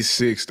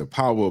 6th, the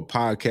Power of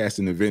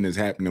Podcasting event is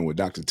happening with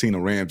Dr. Tina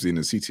Ramsey and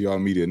the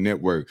CTR Media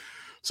Network.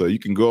 So you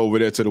can go over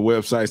there to the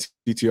website,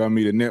 CTR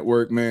Media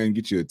Network, man, and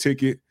get you a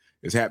ticket.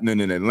 It's happening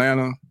in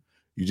Atlanta.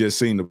 You just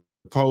seen the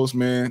post,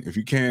 man. If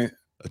you can't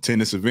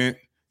attend this event,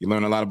 you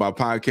learn a lot about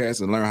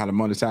podcasts and learn how to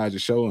monetize your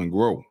show and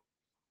grow.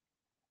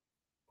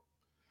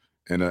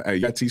 And hey,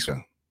 you got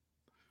T-Swing.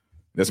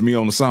 That's me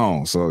on the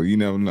song, so you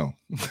never know.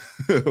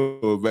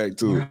 Back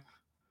to it.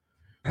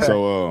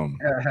 So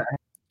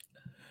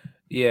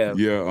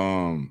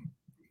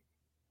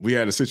we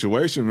had a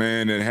situation,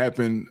 man, that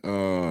happened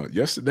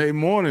yesterday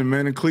morning,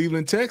 man, in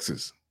Cleveland,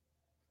 Texas.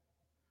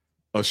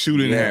 A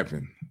shooting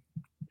happened.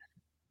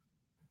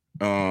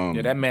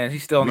 That man,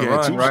 he's still on the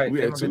run, right? I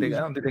don't think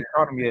they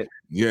caught him yet.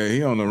 Yeah,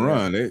 he on the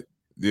run.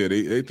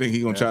 They think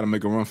he's gonna try to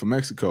make a run for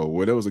Mexico.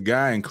 Well, there was a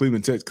guy in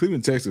Cleveland, Texas.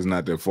 Cleveland, Texas is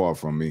not that far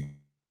from me.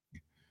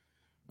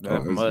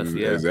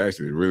 It's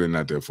actually really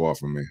not that far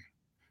from me.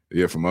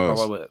 Yeah, from us.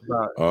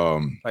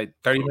 Like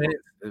 30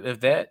 minutes, if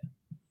that.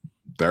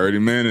 30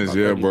 minutes,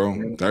 yeah,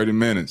 bro. 30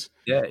 minutes.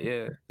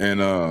 Yeah.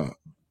 And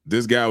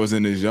this guy was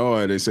in his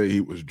yard. They say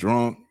he was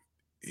drunk.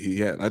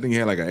 I think he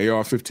had like an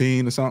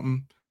AR-15 or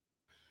something.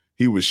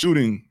 He was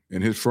shooting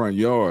in his front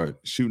yard,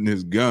 shooting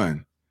his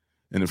gun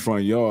in the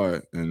front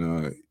yard.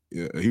 And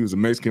he was a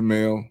Mexican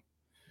male.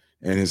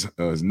 And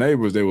his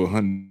neighbors, they were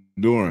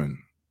Honduran.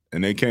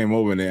 And they came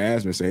over and they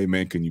asked me, say, hey,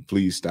 man, can you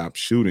please stop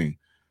shooting?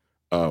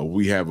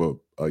 We have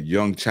a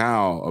young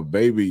child, a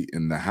baby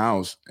in the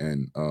house,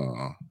 and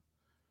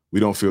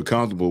we don't feel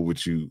comfortable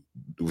with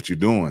what you're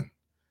doing.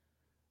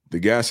 The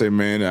guy said,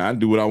 man, I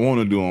do what I want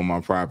to do on my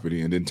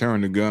property, and then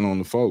turned the gun on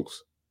the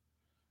folks.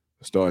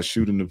 Started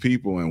shooting the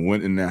people and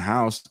went in their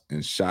house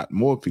and shot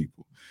more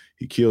people.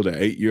 He killed an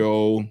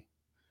 8-year-old,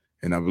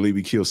 and I believe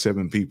he killed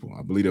 7 people.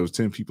 I believe there was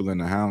 10 people in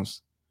the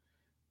house,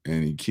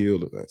 and he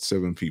killed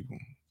 7 people.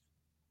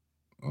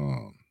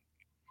 And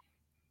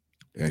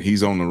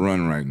he's on the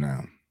run right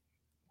now.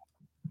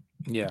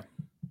 Yeah.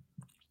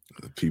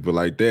 People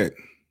like that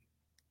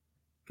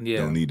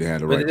don't need to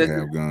have the right to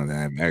have guns and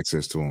have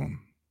access to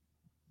them.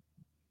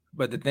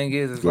 But the thing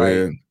is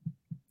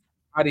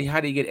how do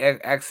you get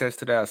access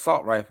to that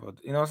assault rifle?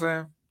 You know what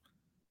I'm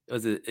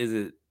saying? Is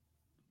it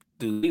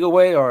the legal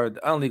way or the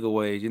illegal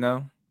ways? You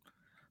know.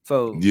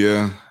 So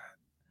yeah,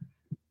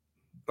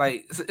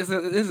 like this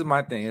is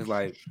my thing. It's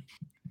like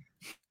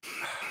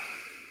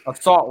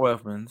assault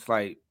weapons,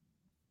 like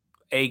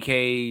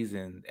AKs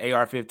and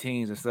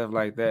AR-15s and stuff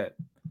like that.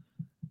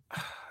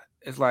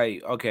 It's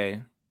like,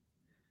 okay,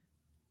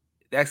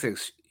 that's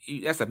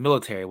a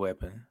military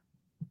weapon.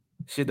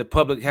 Should the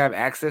public have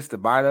access to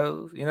buy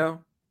those? You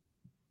know.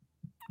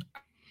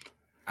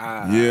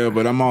 Yeah,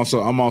 but I'm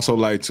also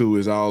like too.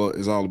 It's all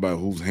about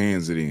whose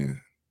hands it in.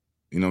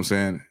 You know what I'm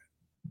saying?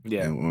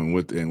 Yeah. And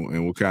what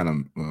kind of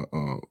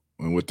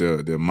and what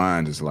their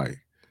mind is like.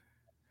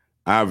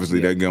 Obviously,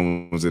 that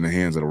gun was in the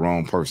hands of the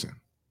wrong person.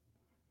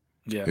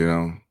 Yeah. You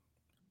know.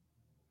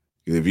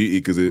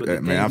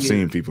 I've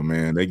seen people,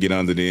 man. They get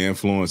under the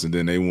influence and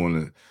then they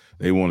want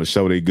to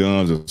show their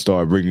guns or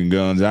start bringing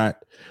guns out.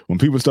 When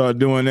people start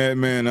doing that,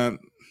 man,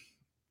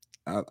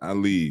 I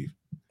leave.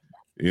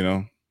 You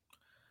know.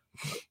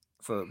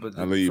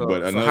 I leave.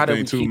 But another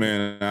thing too,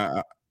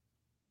 man.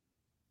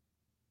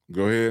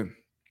 Go ahead.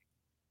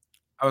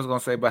 I was gonna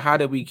say, but how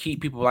do we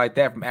keep people like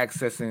that from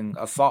accessing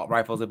assault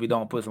rifles if we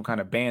don't put some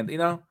kind of ban? You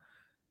know.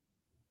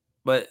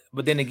 But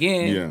then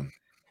again, Yeah.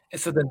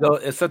 if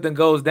something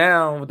goes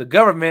down with the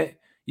government,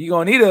 you're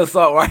gonna need an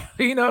assault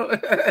rifle. You know.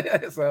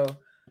 So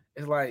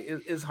it's like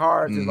it's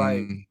hard to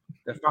like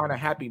to find a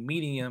happy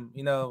medium.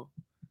 You know,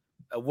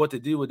 of what to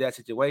do with that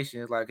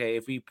situation. It's like, hey,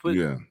 if we put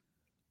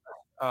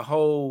a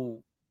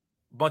whole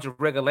bunch of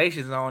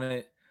regulations on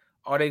it,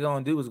 all they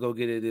gonna do is go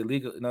get it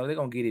illegal. No, they're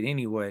gonna get it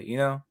anyway, you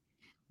know,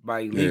 by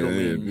illegal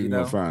means, you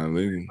know. Find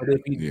illegal. But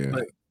if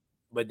you,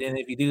 but then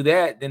if you do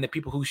that, then the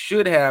people who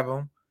should have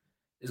them,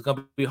 it's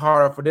gonna be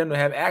harder for them to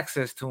have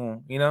access to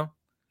them, you know.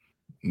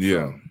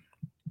 Yeah.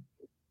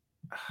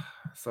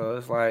 So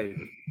it's like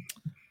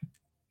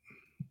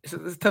it's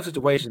a tough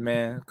situation,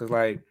 man, because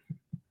like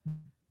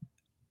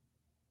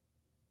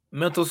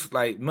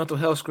mental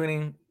health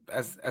screening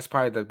that's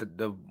probably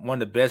the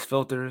one of the best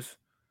filters.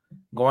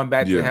 Going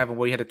back to having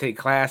where you had to take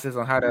classes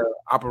on how to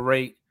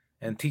operate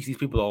and teach these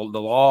people the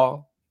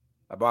law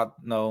about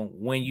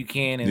when you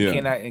can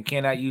and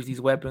cannot use these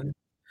weapons.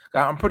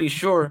 I'm pretty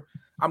sure.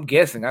 I'm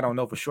guessing. I don't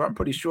know for sure. I'm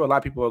pretty sure a lot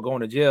of people are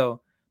going to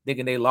jail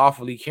thinking they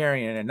lawfully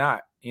carrying and they're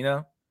not. You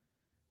know,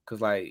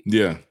 because like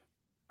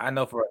I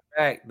know for a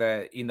fact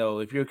that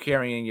if you're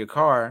carrying your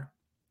car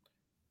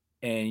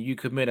and you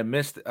commit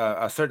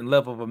a certain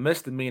level of a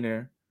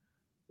misdemeanor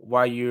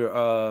while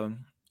you're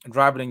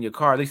driving in your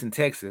car, at least in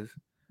Texas,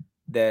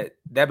 that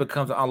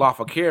becomes an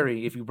unlawful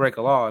carry if you break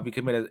a law, if you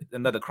commit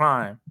another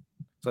crime.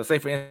 So say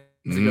for instance,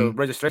 your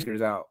registration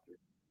is out.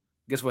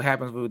 Guess what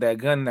happens with that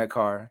gun in that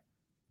car?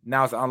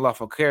 Now it's an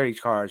unlawful carry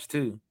charge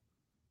too.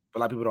 But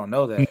a lot of people don't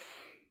know that.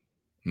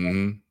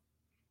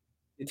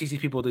 It teaches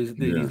people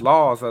these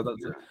laws. So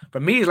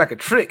for me, it's like a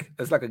trick.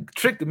 It's like a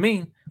trick to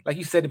me. Like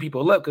you setting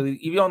people up, because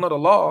if you don't know the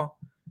law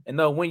and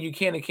know when you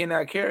can and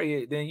cannot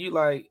carry it, then you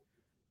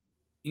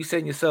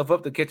setting yourself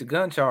up to catch a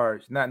gun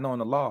charge, not knowing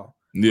the law.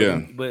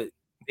 Yeah. But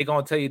they're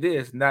gonna tell you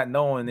this: not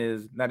knowing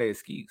is not an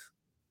excuse.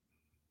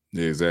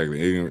 Yeah, exactly.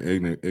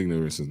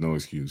 Ignorance is no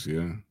excuse.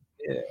 Yeah.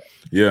 Yeah.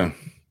 Yeah.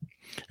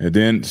 And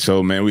then,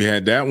 so man, we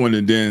had that one,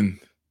 and then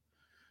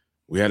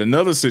we had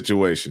another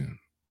situation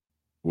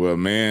where a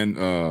man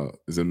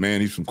is a man.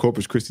 He's from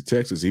Corpus Christi,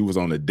 Texas. He was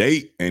on a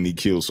date and he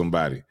killed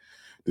somebody.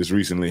 This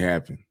recently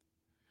happened.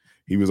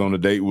 He was on a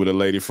date with a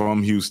lady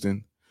from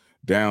Houston,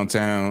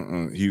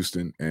 downtown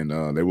Houston,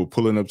 and they were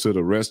pulling up to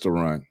the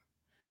restaurant,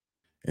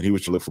 and he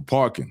was to look for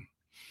parking.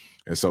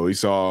 And so he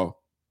saw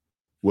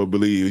he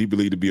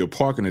believed to be a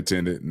parking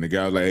attendant, and the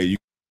guy was like, "Hey, you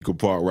could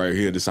park right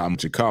here. This is how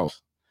much it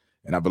costs."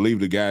 And I believe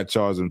the guy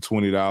charged him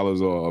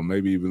 $20 or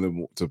maybe even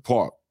more to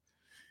park.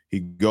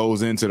 He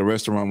goes into the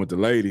restaurant with the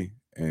lady,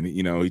 and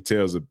he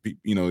tells the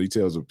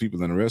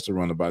people in the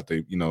restaurant about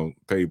they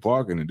paid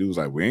parking. And the dude's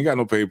like, "We ain't got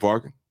no paid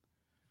parking."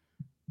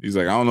 He's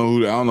like, I don't know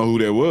who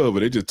that was, but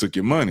they just took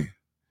your money.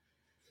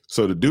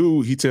 So the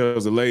dude, he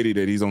tells the lady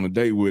that he's on a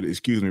date with,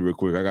 "Excuse me real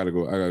quick, I gotta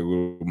go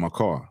to my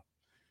car."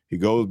 He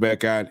goes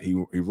back out, he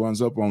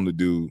runs up on the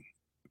dude.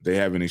 They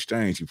have an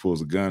exchange. He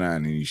pulls a gun out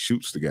and he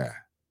shoots the guy.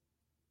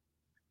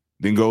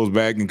 Then goes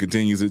back and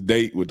continues his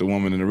date with the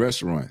woman in the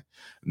restaurant.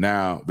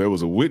 Now, there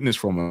was a witness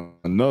from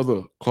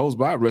another close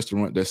by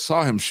restaurant that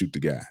saw him shoot the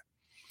guy.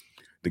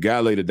 The guy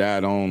later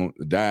died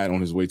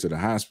on his way to the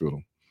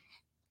hospital.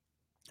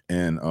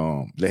 And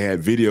they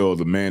had video of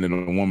the man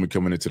and the woman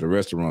coming into the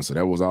restaurant. So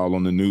that was all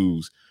on the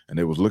news, and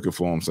they was looking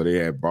for him. So they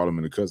had brought him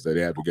into custody.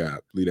 They have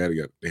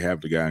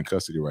the guy in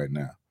custody right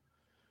now.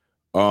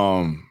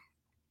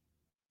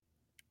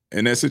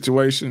 In that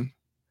situation,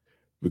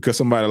 because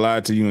somebody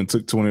lied to you and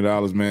took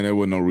 $20, man, there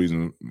wasn't no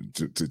reason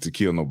to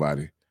kill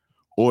nobody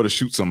or to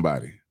shoot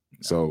somebody.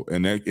 So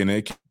in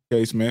that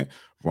case, man,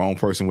 wrong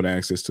person with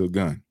access to a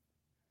gun.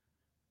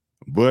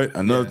 But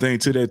another thing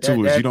to that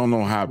too is you don't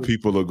know how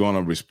people are going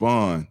to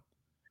respond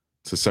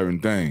to certain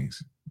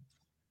things.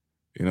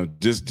 In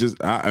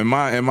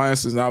my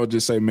instance, I would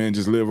just say, man,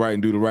 just live right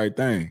and do the right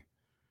thing.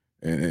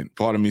 And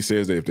part of me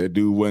says that if that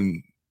dude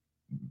wasn't,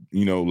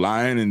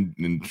 lying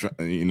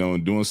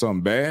and doing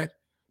something bad,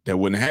 that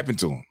wouldn't happen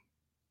to him.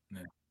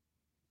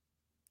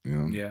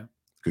 Yeah.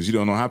 Because you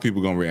don't know how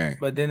people are gonna react.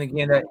 But then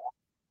again,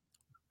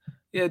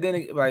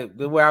 like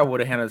the way I would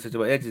have handled the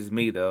situation, that's just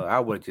me though. I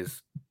would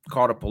just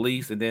call the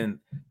police, and then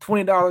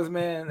 $20,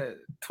 man,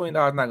 $20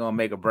 not gonna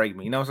make or break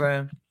me. You know what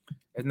I'm saying?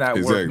 It's not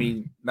worth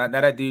me. Not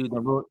that dude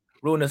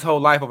ruin his whole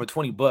life over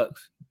 $20.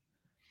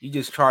 You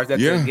just charge that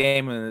to the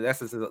game, and that's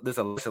just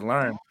a lesson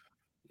learned.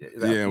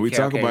 Yeah, we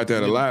talk about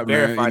that a lot,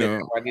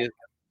 man.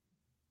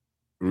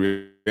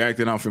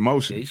 Reacting off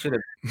emotion. Yeah, you should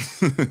have.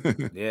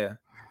 Yeah,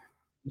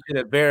 you should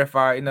have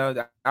verified.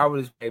 I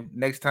would say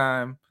next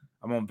time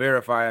I'm gonna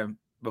verify him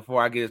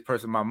before I get this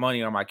person my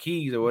money or my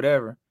keys or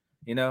whatever.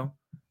 Yeah.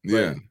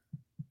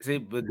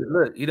 But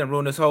look, he done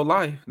ruined his whole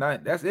life. Now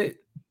that's it.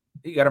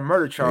 He got a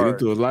murder charge. He didn't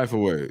throw his life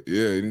away.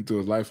 Yeah, he didn't throw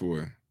his life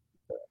away.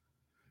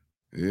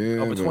 Yeah,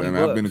 over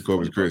 $20. I've been to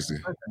Corpus Christi.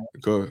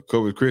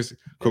 Corpus Christi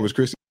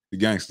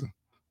gangster.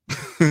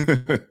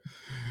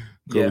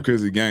 Corpus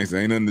Christi gangster.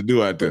 Ain't nothing to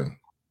do out there.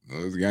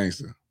 It's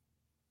gangster.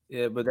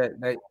 Yeah, but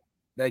that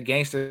that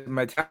gangster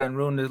mentality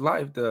ruined his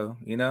life, though.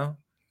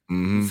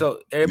 Mhm.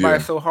 So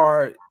everybody's Yeah. so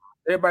hard.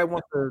 Everybody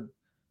wants to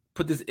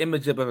put this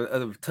image up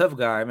of a tough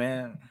guy,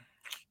 man.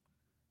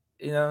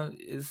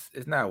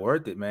 It's not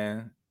worth it,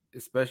 man.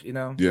 Especially,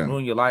 Yeah.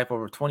 ruin your life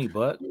over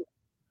 $20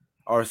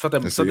 or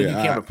something That's it. you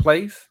can't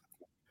replace.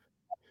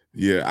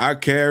 I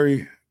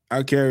carry,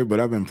 but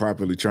I've been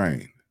properly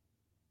trained.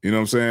 You know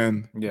what I'm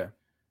saying? Yeah.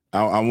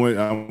 I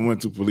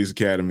went to police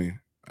academy.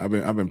 I've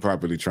been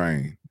properly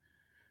trained.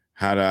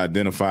 How to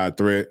identify a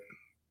threat,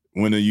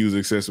 when to use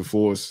excessive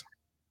force.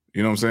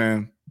 You know what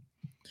I'm saying?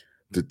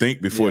 To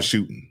think before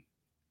shooting.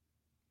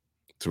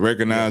 To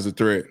recognize the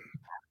threat,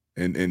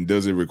 and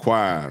does it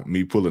require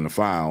me pulling a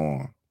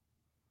firearm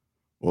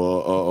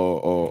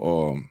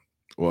or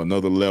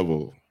another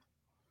level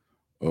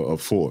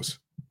of force?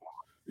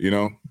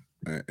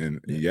 And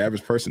the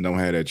average person don't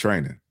have that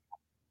training.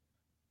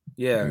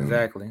 Yeah,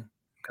 exactly.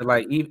 Cause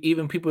like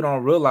even people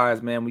don't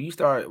realize, man, when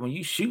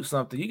you shoot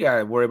something, you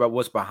gotta worry about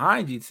what's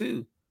behind you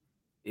too.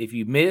 If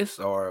you miss,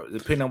 or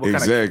depending on what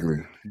kind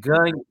of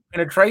gun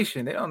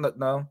penetration, they don't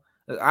know.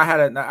 I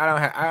haven't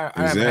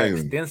had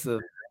extensive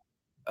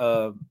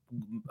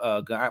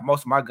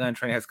most of my gun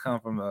training has come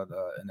from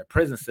in the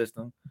prison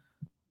system,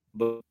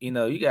 but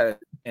you gotta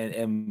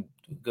and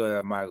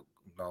my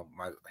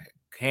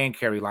hand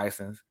carry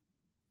license.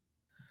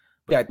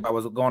 But I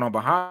was going on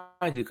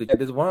behind you because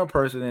there's one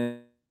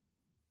person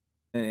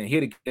and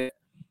here to get,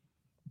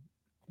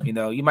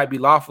 you might be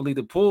lawfully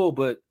to pull,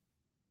 but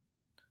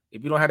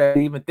if you don't have to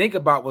even think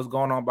about what's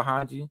going on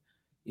behind you,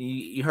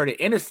 you heard it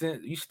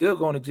innocent, you still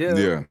going to jail.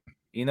 Yeah.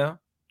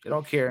 They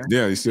don't care.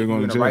 Yeah, you still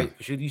going to jail. Right,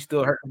 should you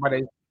still hurt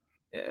somebody?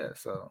 Yeah,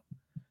 so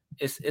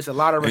it's a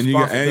lot of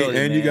responsibility,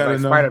 and you gotta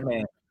know,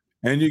 Spider-Man.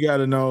 And you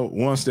gotta know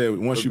once you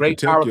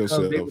protect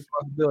yourself.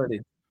 Responsibility.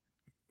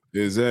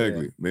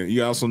 Exactly, man.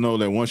 You also know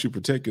that once you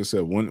protect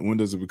yourself, when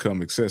does it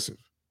become excessive?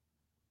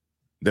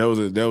 There was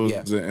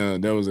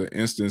an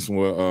instance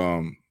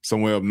where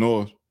somewhere up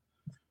north,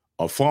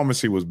 a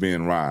pharmacy was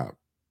being robbed.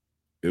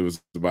 It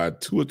was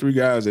about 2 or 3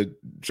 guys that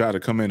tried to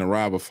come in and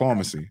rob a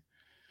pharmacy,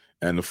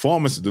 and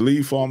the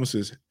lead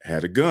pharmacist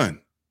had a gun.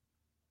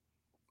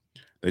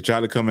 They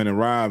tried to come in and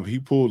rob. He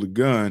pulled a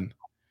gun,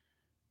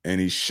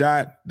 and he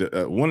shot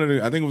one of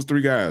the. I think it was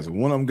 3 guys.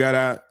 One of them got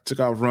out, took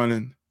off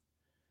running.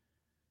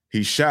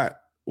 He shot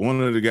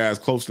one of the guys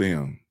close to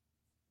him,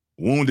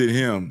 wounded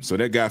him, so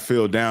that guy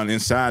fell down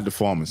inside the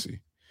pharmacy.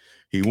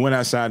 He went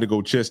outside to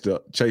go chase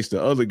the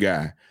other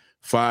guy,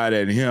 fired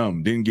at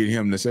him, didn't get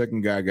him. The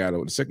second guy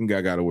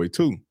got away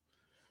too.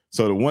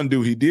 So the one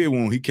dude he did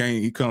wound,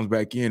 he comes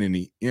back in and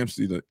he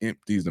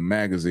empties the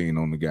magazine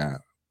on the guy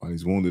while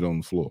he's wounded on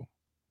the floor.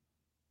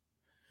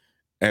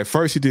 At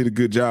first, he did a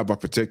good job by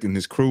protecting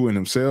his crew and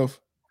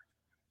himself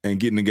and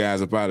getting the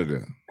guys up out of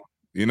there,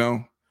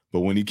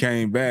 But when he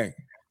came back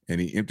and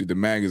he emptied the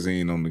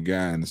magazine on the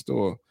guy in the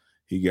store,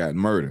 he got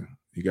murder.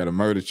 He got a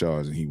murder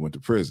charge and he went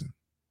to prison.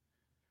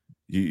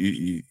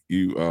 In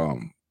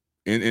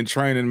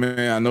training,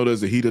 man, I know there's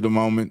the heat of the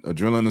moment,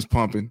 adrenaline is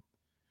pumping,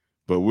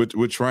 but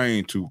we're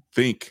trained to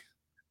think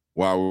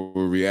while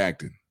we're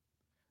reacting.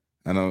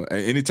 I know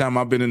anytime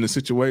I've been in a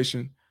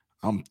situation,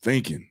 I'm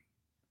thinking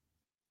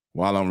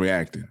while I'm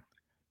reacting.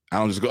 I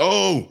don't just go,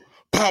 oh,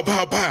 pow,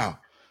 pow, pow.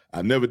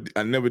 I never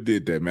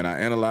did that, man. I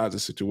analyzed the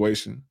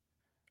situation.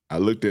 I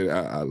looked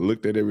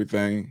at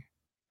everything.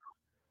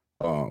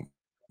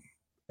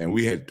 And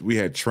we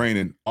had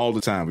training all the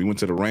time. We went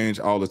to the range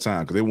all the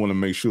time because they want to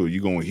make sure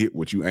you're gonna hit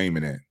what you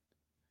aiming at.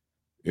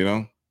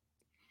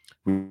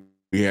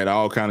 We had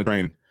all kind of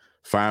training.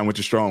 Firing with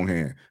your strong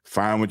hand,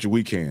 firing with your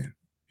weak hand.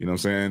 You know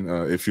what I'm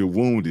saying? If you're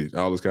wounded,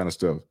 all this kind of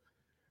stuff.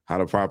 How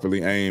to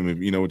properly aim,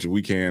 with your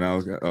weak hand. I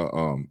was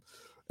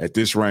at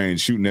this range,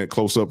 shooting at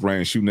close-up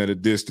range, shooting at a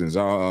distance,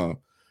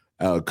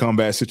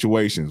 combat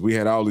situations. We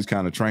had all these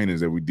kind of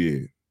trainings that we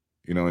did,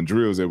 and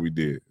drills that we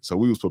did. So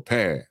we was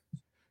prepared.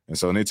 And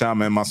so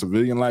anytime in my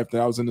civilian life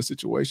that I was in the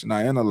situation,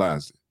 I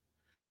analyzed it.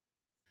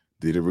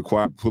 Did it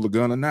require to pull a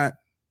gun or not?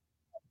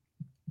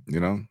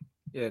 Yeah,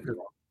 because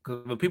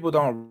what people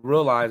don't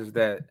realize is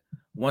that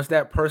once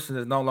that person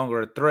is no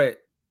longer a threat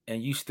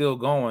and you still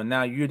going,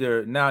 now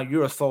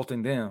you're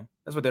assaulting them.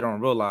 That's what they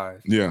don't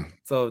realize. Yeah.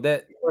 So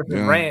that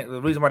person ran.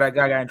 The reason why that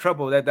guy got in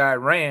trouble, that guy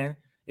ran.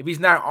 If he's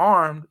not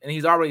armed and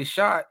he's already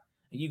shot,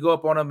 and you go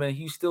up on him and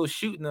he's still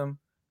shooting him,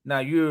 now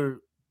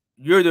you're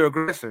the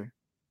aggressor.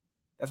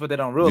 That's what they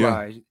don't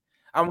realize. Yeah.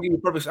 I'm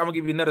gonna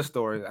give you another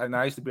story.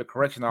 I used to be a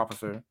correction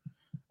officer.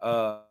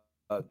 I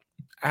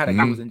had a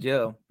guy who was in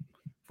jail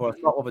for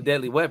assault with a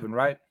deadly weapon,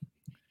 right?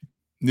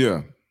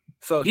 Yeah.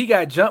 So he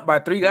got jumped by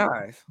 3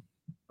 guys,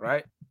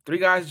 right? 3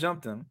 guys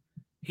jumped him.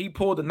 He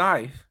pulled a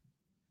knife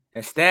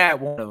and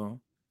stabbed one of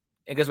them.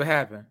 And guess what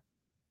happened?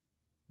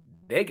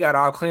 They got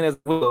all clean as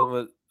well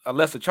with a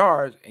lesser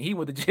charge, and he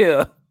went to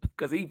jail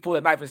because he pulled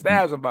a knife and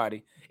stabbed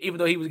somebody, even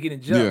though he was getting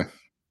jumped.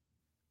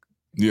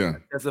 Yeah.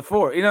 That's a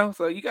 4,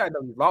 So you gotta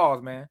know these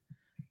laws, man.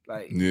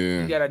 Like,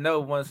 you gotta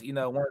know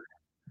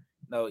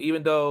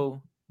even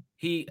though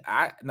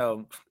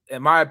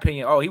in my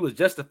opinion, he was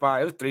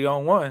justified. It was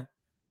 3-on-1.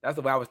 That's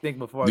the way I was thinking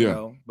before,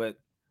 But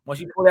once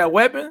you pull that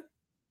weapon,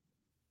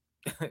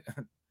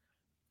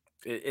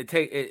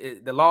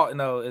 the law.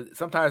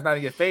 Sometimes it's not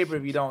in your favor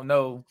if you don't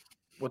know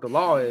what the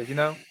law is. You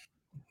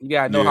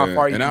gotta know how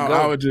far you can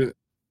go.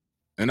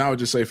 I would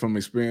just say from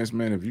experience,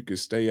 man, if you could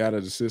stay out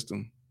of the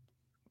system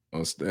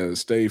or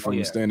stay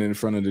from standing in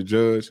front of the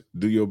judge,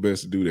 do your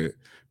best to do that.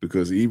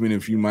 Because even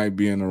if you might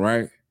be in the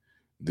right,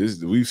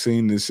 we've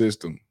seen this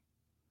system.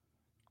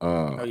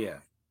 Put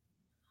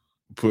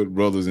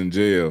brothers in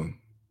jail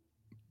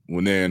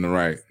when they're in the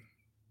right.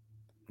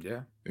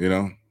 Yeah.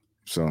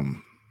 So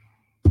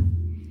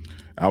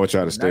I would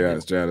try to stay out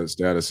of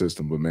the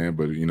system,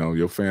 but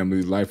your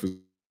family's life is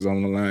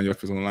on the line. Your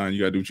life is on the line. You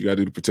gotta do what you gotta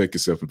do to protect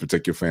yourself and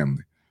protect your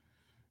family.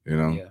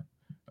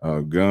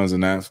 Guns are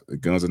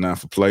not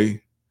for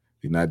play.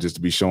 They're not just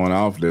to be showing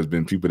off. There's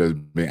been people that's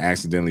been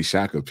accidentally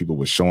shot because people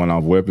were showing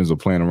off weapons or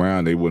playing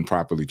around. They weren't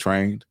properly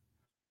trained.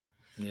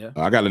 Yeah.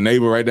 I got a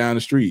neighbor right down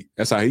the street.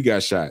 That's how he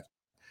got shot.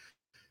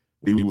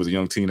 He was a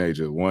young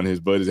teenager. One of his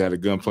buddies had a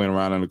gun playing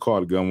around in the car.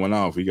 The gun went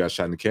off. He got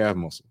shot in the calf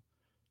muscle.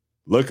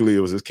 Luckily, it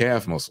was his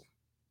calf muscle.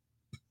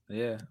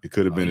 Yeah. It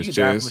could have been his chest.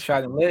 Die from a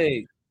shot in the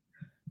leg.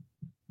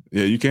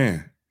 Yeah, you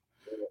can.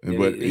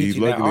 But he's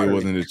luckily it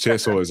wasn't his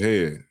chest or his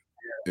head.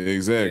 Yeah.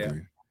 Exactly.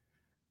 Yeah.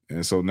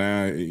 And so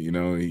now,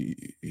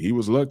 he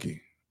was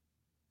lucky.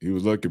 He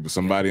was lucky, but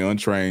somebody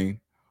untrained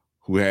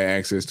who had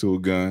access to a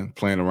gun,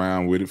 playing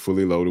around with it,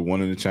 fully loaded,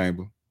 one in the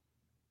chamber.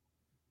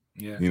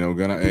 Yeah. And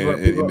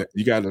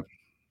you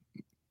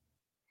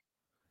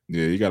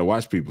gotta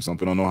watch people. Some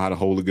people don't know how to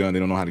hold a gun. They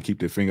don't know how to keep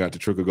their finger out the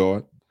trigger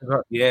guard.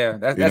 Yeah,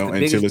 that's the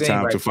biggest until it's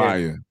time right to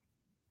fire.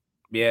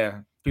 Yeah.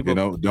 People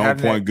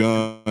don't point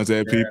guns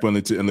at people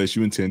unless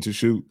you intend to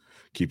shoot.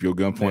 Keep your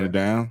gun pointed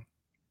down.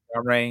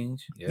 Down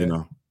range.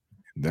 Yeah.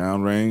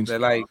 Down range.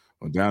 Like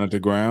or down at the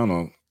ground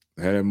or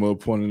have that mug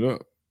pointed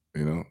up.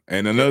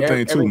 And another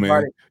thing too,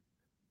 man.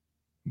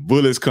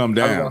 Bullets come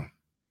down.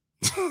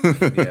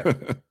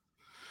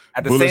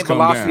 At the same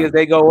velocity as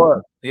they go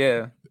up.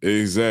 Yeah.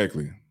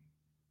 Exactly.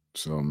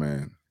 So,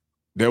 man,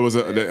 there was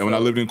when I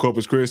lived in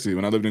Corpus Christi,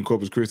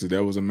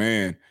 there was a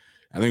man,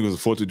 I think it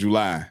was the 4th of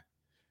July.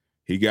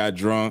 He got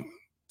drunk,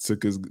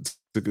 took his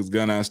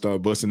gun out,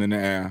 started busting in the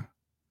air.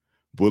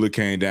 Bullet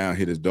came down,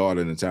 hit his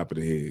daughter in the top of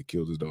the head,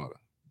 killed his daughter.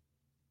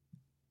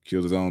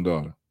 Killed his own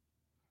daughter.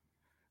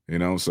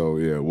 So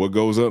yeah, what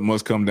goes up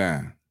must come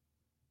down.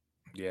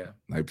 Yeah.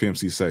 Like Pimp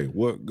C say,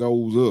 what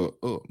goes up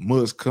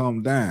must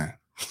come down.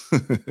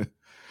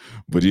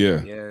 But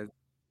yeah,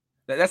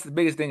 that's the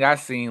biggest thing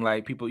I've seen.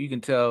 Like people, you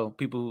can tell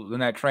people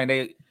when that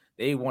train,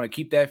 they want to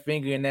keep that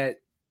finger in that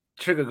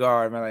trigger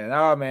guard, man. Like,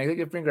 no, man, take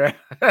your finger out.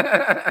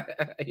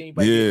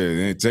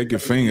 Take your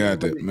finger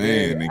out that,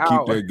 man, and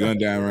keep that gun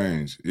down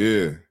range.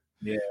 Yeah.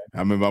 I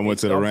remember I went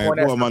to the range.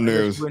 Boy, my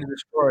nerves.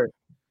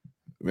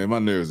 Man, my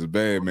nerves are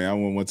bad, man. I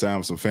went one time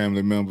with some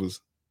family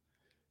members,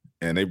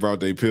 and they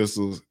brought their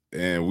pistols,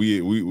 and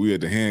we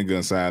at the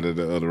handgun side of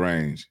the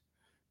range,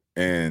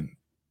 and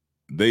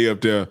they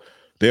up there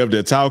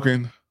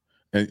talking,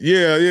 and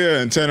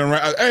and turning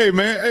around. Hey,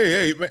 man,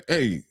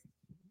 hey,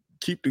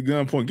 keep the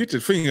gun pointed. Get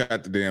your finger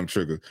out the damn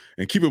trigger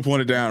and keep it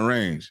pointed down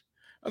range.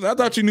 I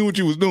thought you knew what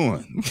you was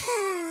doing.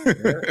 You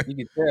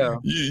can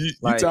tell. You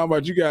talking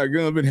about you got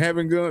guns, been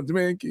having guns,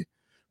 man.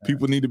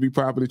 People need to be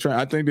properly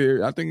trained. I think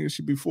it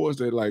should be forced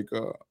that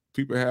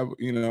people have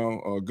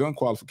gun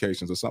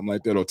qualifications or something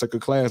like that, or take a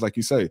class like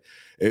you say,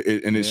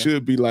 it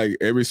should be like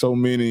every so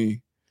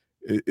many.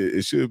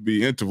 It should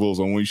be intervals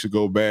on when you should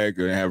go back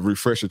and have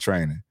refresher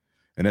training,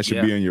 and that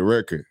should be in your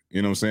record.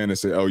 You know what I'm saying? They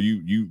say, oh,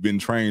 you've been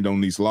trained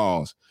on these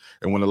laws,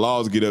 and when the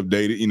laws get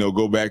updated,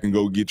 go back and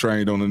go get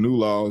trained on the new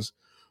laws,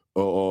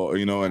 or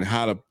and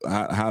how to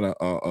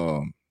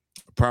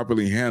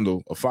properly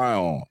handle a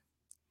firearm.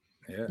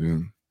 Yeah.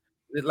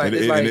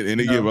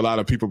 They give a lot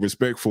of people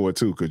respect for it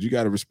too, because you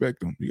got to respect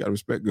them. You got to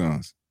respect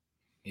guns.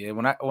 Yeah,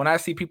 when I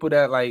see people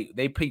that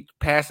they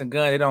pass a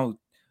gun, they don't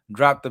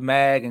drop the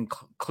mag and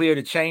clear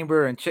the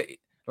chamber and check.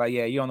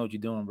 You don't know what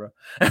you're doing, bro.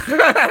 You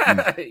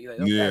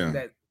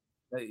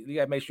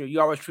gotta make sure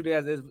you always treat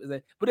it as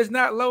but it's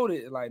not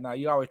loaded.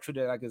 You always treat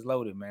it like it's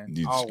loaded, man.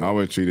 You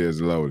always treat it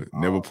as loaded.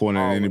 Never point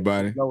at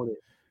anybody. It's loaded.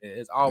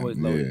 It's always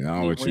loaded. Yeah, I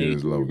always treat it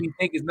as loaded. If you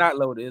think it's not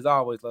loaded, it's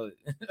always loaded.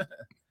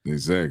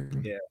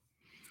 Exactly. Yeah.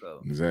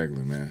 So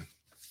exactly, man.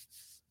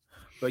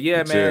 But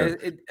yeah, man,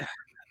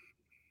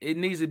 it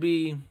needs to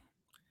be.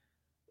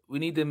 We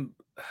need them.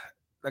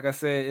 Like I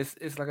said,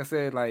 it's like I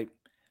said. Like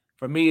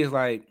for me, it's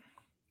like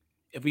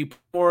if we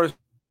pour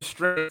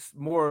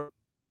more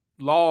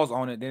laws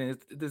on it, then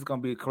this is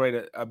gonna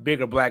create a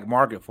bigger black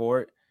market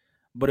for it.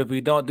 But if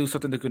we don't do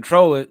something to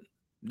control it,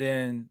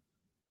 then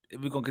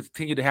we're gonna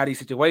continue to have these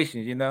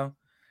situations.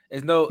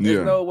 There's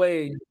no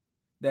way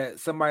that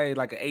somebody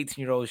like an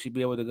 18-year-old should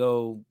be able to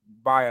go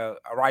buy a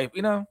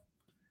rifle.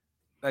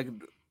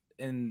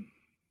 And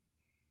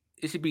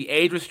it should be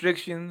age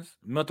restrictions,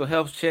 mental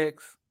health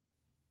checks,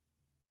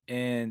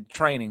 and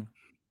training.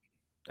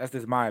 That's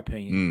just my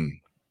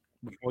opinion.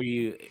 Before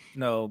you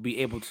be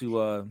able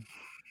to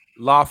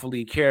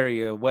lawfully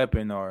carry a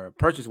weapon or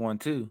purchase one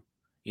too,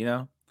 you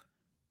know.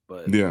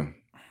 But Yeah.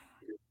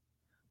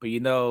 you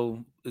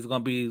know, it's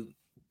gonna be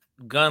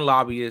gun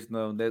lobbyists.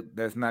 No,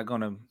 that's not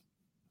gonna.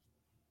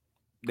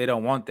 They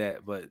don't want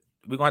that, but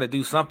we're gonna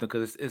do something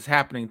because it's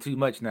happening too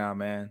much now,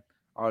 man.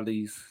 All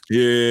these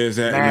Yeah, it's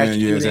mass man.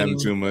 Yeah, it's happening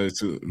shootings. too much.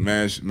 Too.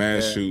 Mass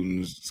Yeah,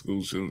 shootings,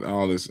 school shootings,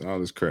 all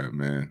this crap,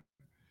 man.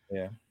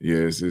 yeah,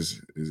 Yeah,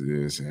 it's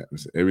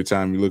every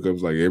time you look up,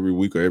 it's like every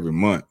week or every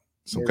month,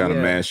 some kind of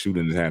yeah. mass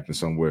shooting that happens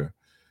somewhere.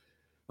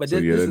 But So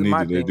yeah, this is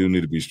my they thing. do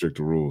need to be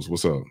stricter rules.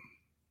 What's up?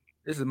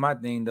 This is my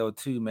thing though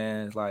too,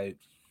 man. It's like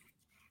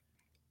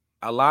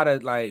a lot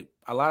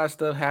of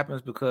stuff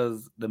happens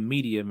because the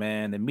media,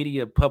 man. The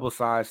media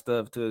publicize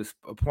stuff to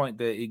a point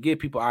that it give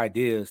people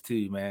ideas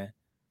too, man.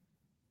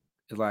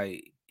 It's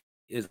like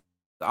it's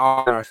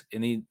ours,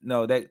 and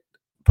that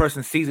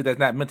person sees it that's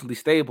not mentally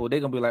stable. They're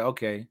gonna be like,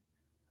 okay,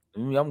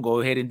 I'm gonna go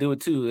ahead and do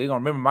it too. They're gonna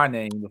remember my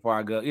name before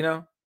I go, you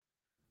know.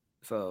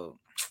 So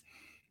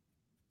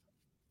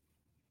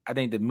I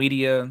think the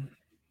media.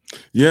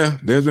 Yeah,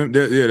 there's been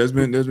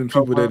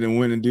people that then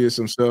went and did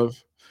some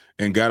stuff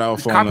and got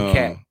off on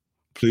Copycat.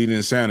 pleading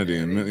insanity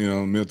and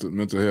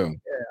mental health.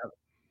 Yeah.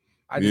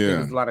 I just think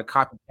there's a lot of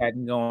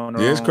copycatting going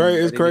on. Yeah, it's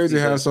crazy. It's crazy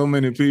how so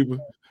many people.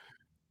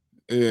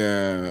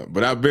 Yeah,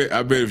 but I bet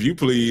if you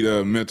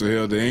plead mental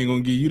health, they ain't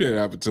gonna give you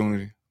that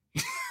opportunity.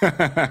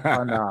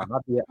 Oh no,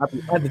 I'll be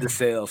under the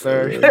cell,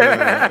 sir.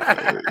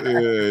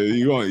 Yeah,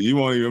 you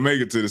won't even make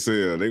it to the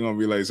cell. They're gonna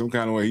be like some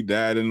kind of way he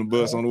died in the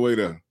bus on the way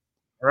there.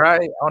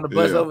 Right on the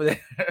bus over there.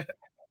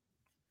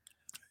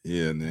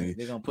 Yeah, man.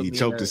 He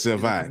choked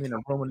himself out.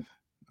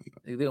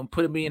 They're gonna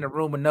put me in a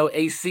room with no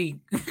AC.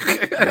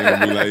 They're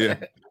gonna be like, yeah.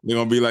 They're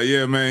gonna be like,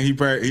 yeah, man. He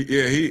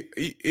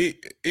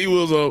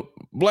was a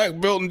black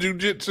belt in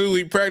jiu-jitsu.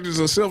 He practiced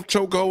a self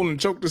chokehold and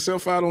choked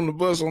himself out on the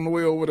bus on the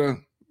way over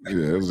there.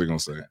 Yeah, that's what they're gonna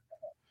say.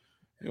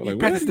 He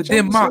practiced the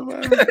dim mock.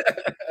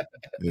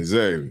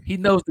 Exactly. He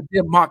knows the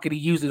dim mock and he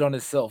used it on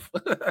himself.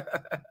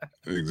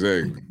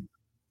 Exactly.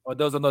 Or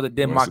those don't know the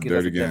dim mock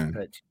is a death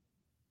touch.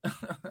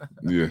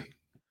 Yeah.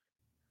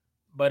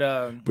 But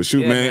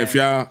shoot, yeah, man, if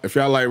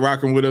y'all like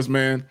rocking with us,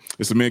 man,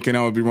 it's the Men Can't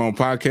Always Be Wrong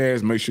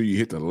podcast. Make sure you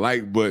hit the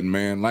like button,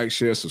 man. Like,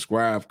 share,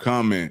 subscribe,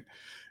 comment.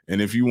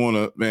 And if you want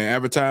to, man,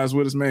 advertise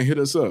with us, man, hit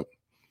us up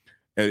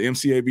at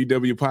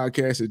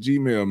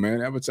mcabwpodcast@gmail.com,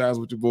 man. Advertise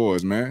with your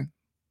boys, man.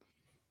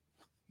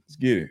 Let's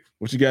get it.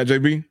 What you got,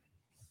 JB?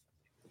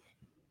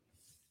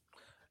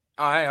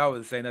 I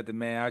always say nothing,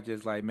 man. I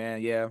just like,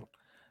 man, yeah.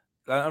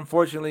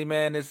 Unfortunately,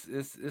 man, this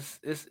is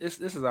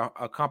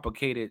a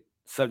complicated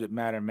subject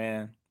matter,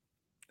 man.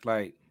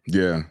 Like,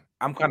 yeah,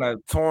 I'm kind of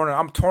torn.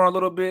 I'm torn a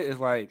little bit. It's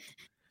like,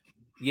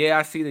 yeah,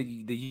 I see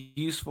the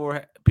use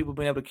for people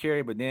being able to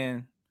carry, but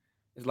then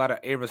there's a lot of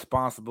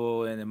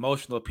irresponsible and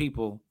emotional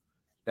people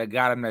that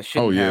got them that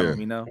shouldn't have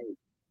them, you know?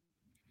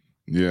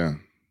 Yeah.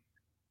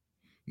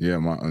 Yeah,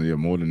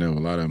 more than ever, a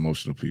lot of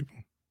emotional people.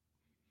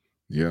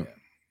 Yep.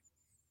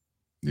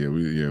 Yeah,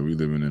 we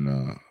living in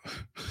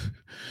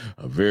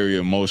a very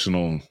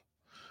emotional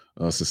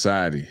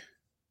society.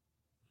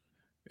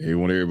 They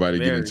want everybody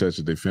to get in touch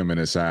with their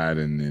feminine side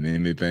and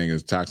anything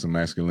is toxic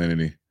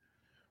masculinity.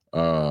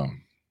 But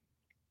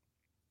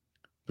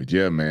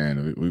yeah,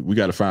 man, we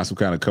got to find some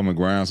kind of common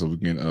ground so we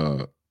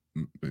can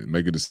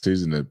make a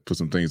decision to put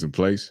some things in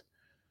place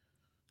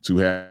to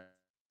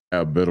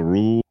have better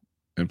rules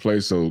in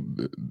place. So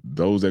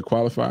those that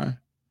qualify,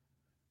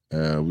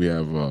 we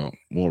have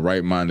more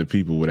right-minded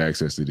people with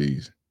access to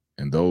these,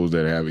 and those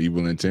that have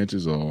evil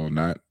intentions or are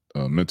not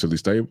mentally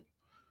stable,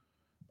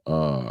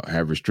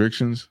 have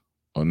restrictions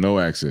or no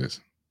access.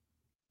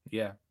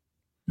 Yeah.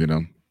 You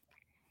know?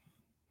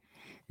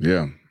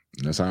 Yeah.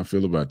 That's how I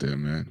feel about that,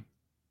 man.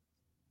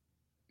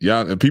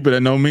 Y'all, and people that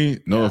know me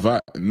know if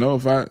I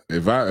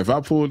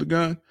pulled the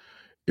gun,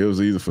 it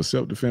was either for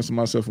self-defense of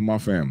myself or my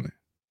family.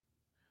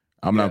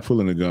 I'm not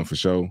pulling the gun for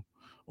show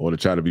or to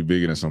try to be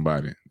bigger than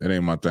somebody. That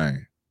ain't my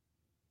thing.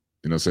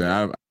 You know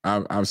what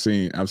I'm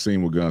saying? I've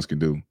seen what guns can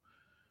do.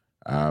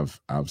 I've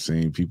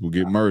seen people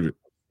get murdered.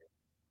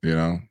 You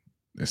know,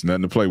 it's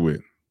nothing to play with.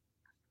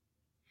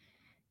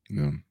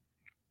 You know.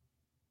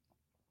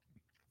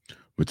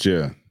 But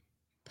yeah.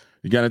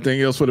 You got anything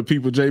else for the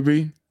people,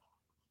 JB?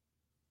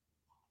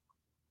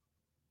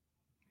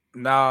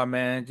 Nah,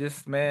 man.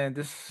 Just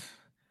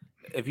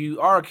if you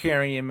are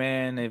carrying,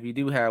 man, if you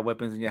do have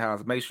weapons in your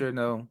house, make sure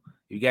you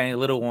got any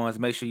little ones,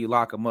 make sure you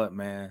lock them up,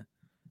 man.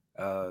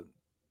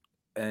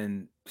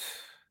 And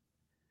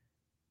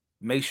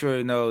make sure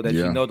you know that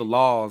you know the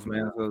laws,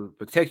 man. So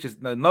protect your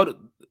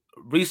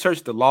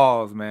research the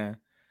laws, man.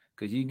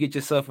 Because you get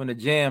yourself in the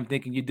jam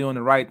thinking you're doing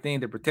the right thing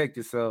to protect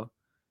yourself,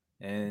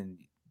 and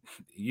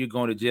you're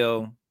going to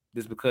jail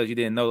just because you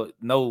didn't know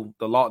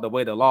the law, the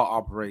way the law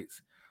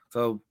operates.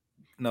 So,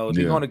 if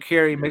you're going to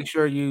carry, make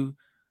sure you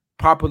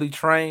properly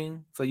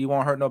train so you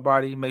won't hurt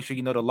nobody. Make sure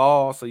you know the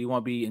law so you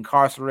won't be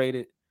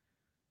incarcerated.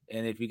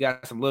 And if you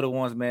got some little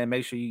ones, man,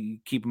 make sure you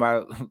keep them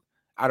out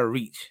of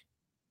reach.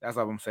 That's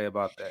all I'm saying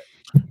about that.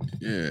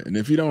 Yeah, and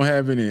if you don't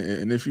have any,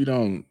 and if you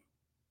don't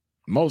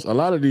a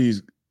lot of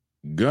these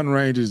gun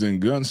ranges and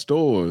gun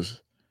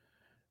stores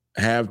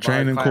have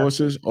training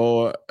courses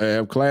or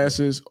have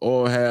classes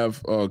or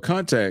have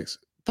contacts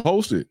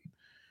posted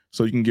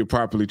so you can get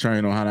properly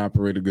trained on how to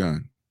operate a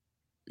gun,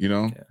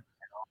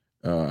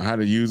 how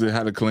to use it,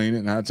 how to clean it,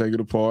 and how to take it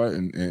apart,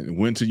 and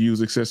when to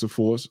use excessive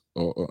force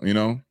or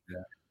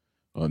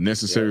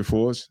necessary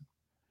force,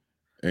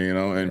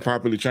 and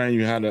properly train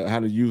you how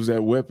to use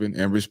that weapon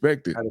and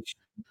respect it.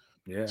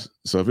 Yeah.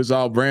 So if it's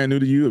all brand new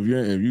to you,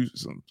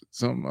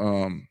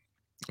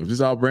 if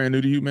it's all brand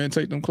new to you, man,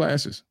 take them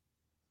classes.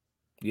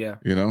 Yeah.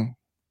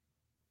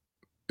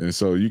 And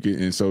so you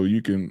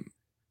can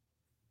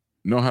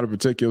know how to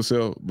protect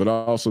yourself, but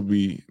also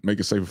make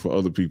it safer for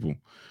other people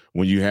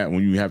when you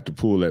have to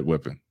pull that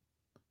weapon.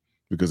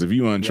 Because if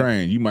you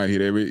untrained, you might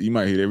hit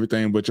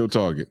everything but your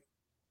target.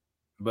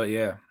 But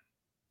yeah.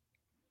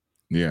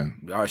 Yeah.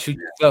 Or shoot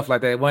yourself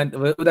like that.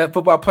 That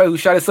football player who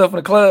shot himself in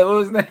the club. What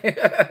was his name?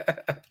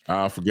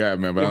 I forgot,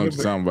 man, but I know what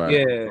you're talking about.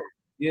 Yeah.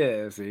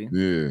 Yeah, see.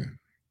 Yeah.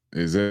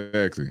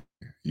 Exactly.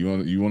 You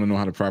want to know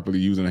how to properly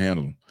use and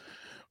handle them.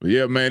 But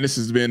yeah, man, this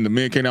has been the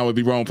Men Can't Always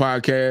Be Wrong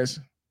podcast.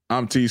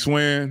 I'm T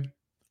Swin.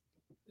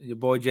 Your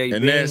boy Jay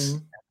and Bean. That's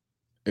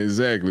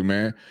exactly,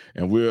 man.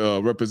 And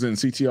we're representing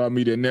CTR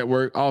Media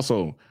Network.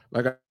 Also,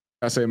 like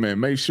I say, man,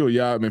 make sure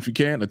y'all, if you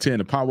can, attend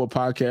the Power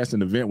Podcast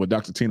and event with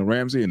Dr. Tina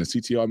Ramsey and the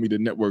CTR Media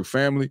Network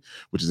family,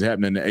 which is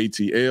happening in the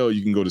ATL.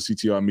 You can go to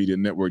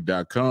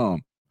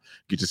ctrmedianetwork.com.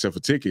 Get yourself a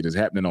ticket. It's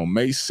happening on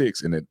May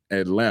 6th in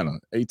Atlanta,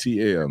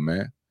 ATL,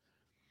 man.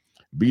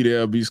 Be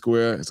there, be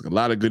square. It's a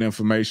lot of good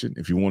information.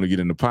 If you want to get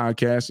into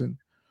podcasting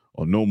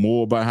or know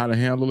more about how to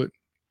handle it,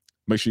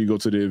 make sure you go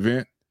to the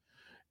event.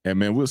 And,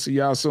 man, we'll see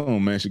y'all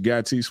soon, man. It's your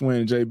guy, T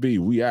Swin and JB.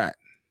 We out.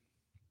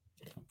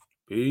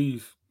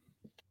 Peace.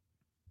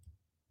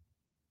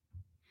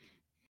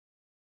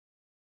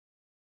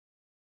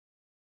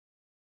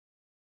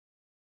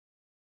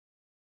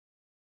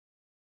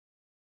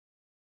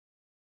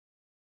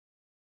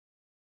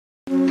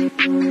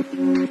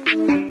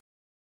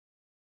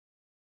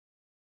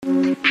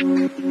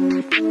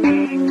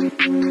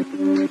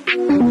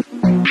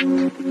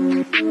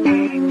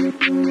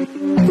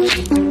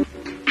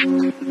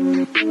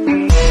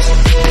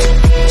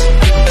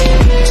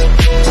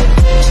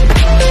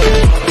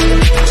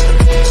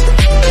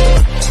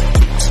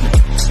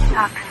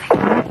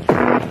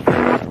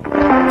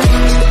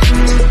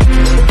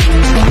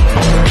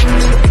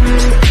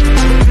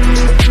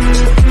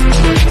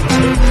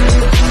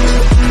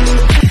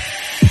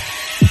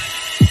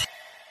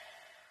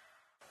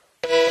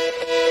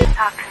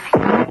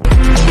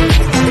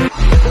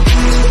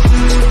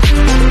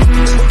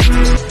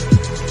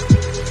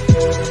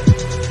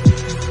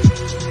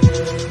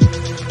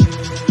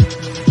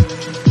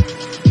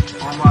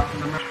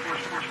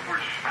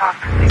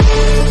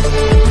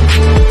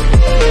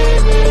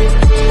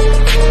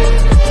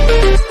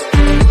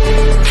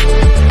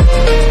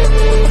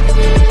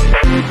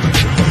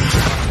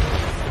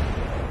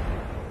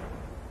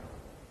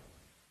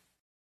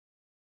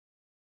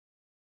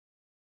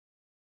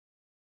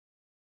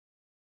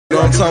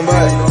 Talking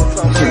about?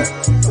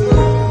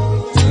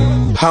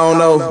 I don't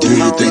know. Do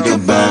you think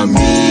about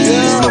me?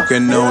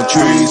 Smoking on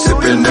trees,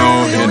 sipping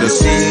on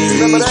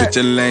Hennessy.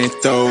 Switching lanes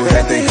though,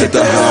 had to hit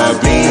the high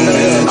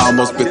beam.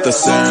 Almost bit the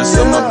sun,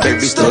 so my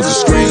baby started to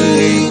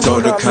scream.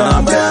 Told her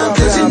calm down,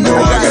 cause you know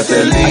I got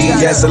that lean.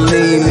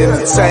 Gasoline in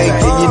the tank,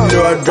 and you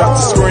know I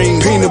dropped the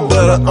screen. Peanut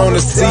butter on the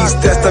seats,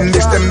 that's the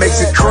mix that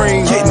makes it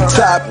cream. Getting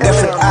top,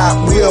 different eye,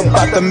 we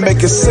about to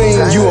make a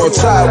scene. You on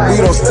top, we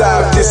don't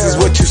stop, this is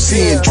what you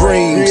see in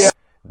dreams.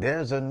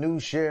 There's a new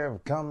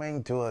sheriff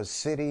coming to a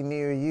city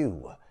near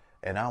you,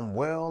 and I'm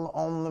well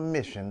on the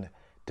mission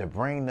to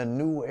bring the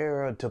new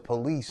era to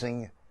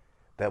policing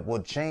that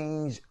will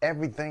change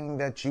everything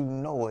that you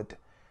know it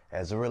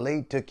as it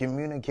relates to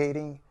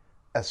communicating,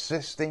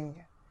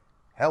 assisting,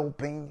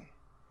 helping,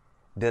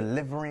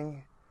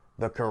 delivering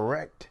the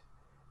correct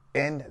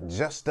and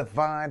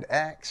justified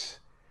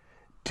acts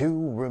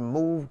to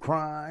remove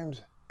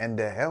crimes and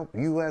to help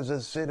you as a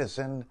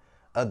citizen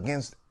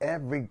against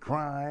every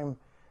crime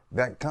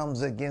that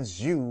comes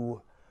against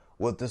you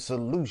with the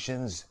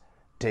solutions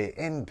to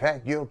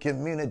impact your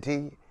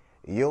community,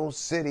 your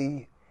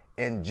city,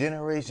 and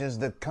generations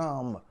to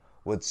come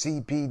with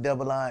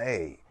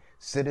CPIIA,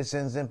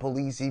 Citizens and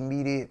Police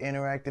Immediate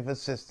Interactive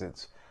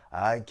Assistance.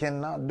 I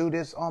cannot do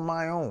this on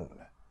my own.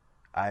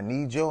 I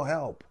need your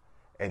help,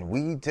 and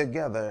we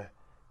together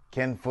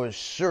can for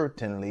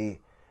certainly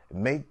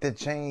make the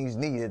change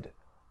needed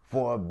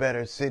for a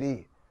better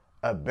city,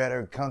 a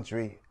better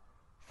country,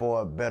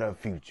 for a better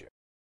future.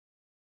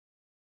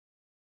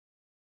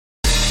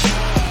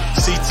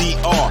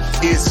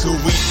 CTR is who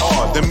we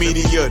are. The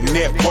media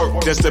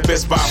network, that's the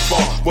best by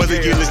far.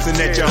 Whether you listen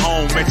at your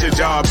home, at your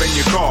job, in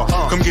your car,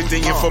 come get the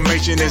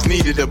information that's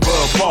needed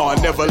above par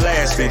and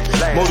everlasting.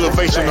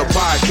 Motivational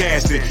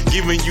podcasting,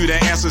 giving you the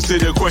answers to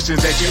the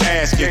questions that you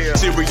asking.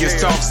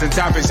 Serious talks and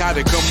topics, how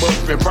to come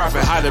up and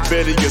profit, how to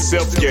better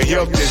yourself, your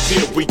health is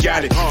here. We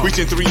got it,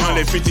 reaching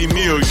 350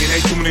 million,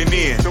 they tuning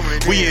in.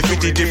 We in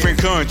 50 different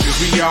countries,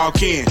 we all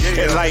can.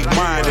 And like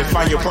minded,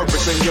 find your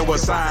purpose and your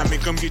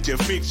assignment. Come get your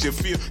fix, your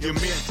feel, your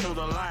mental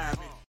alignment.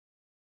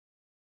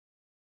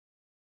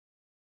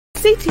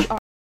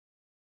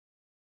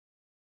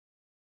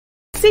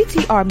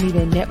 CTR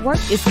Media Network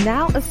is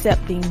now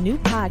accepting new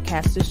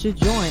podcasters to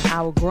join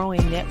our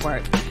growing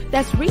network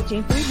that's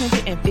reaching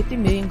 350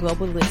 million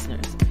global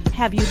listeners.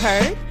 Have you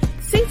heard?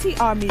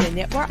 CTR Media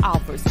Network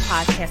offers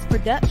podcast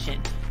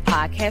production,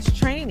 podcast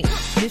training,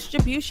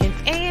 distribution,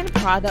 and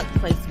product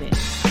placement.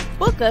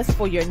 Book us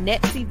for your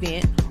next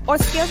event or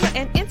schedule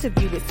an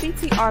interview with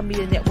CTR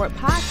Media Network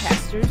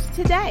podcasters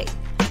today.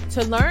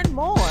 To learn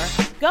more,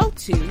 go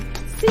to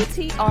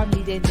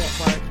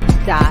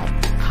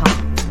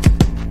ctrmedianetwork.com.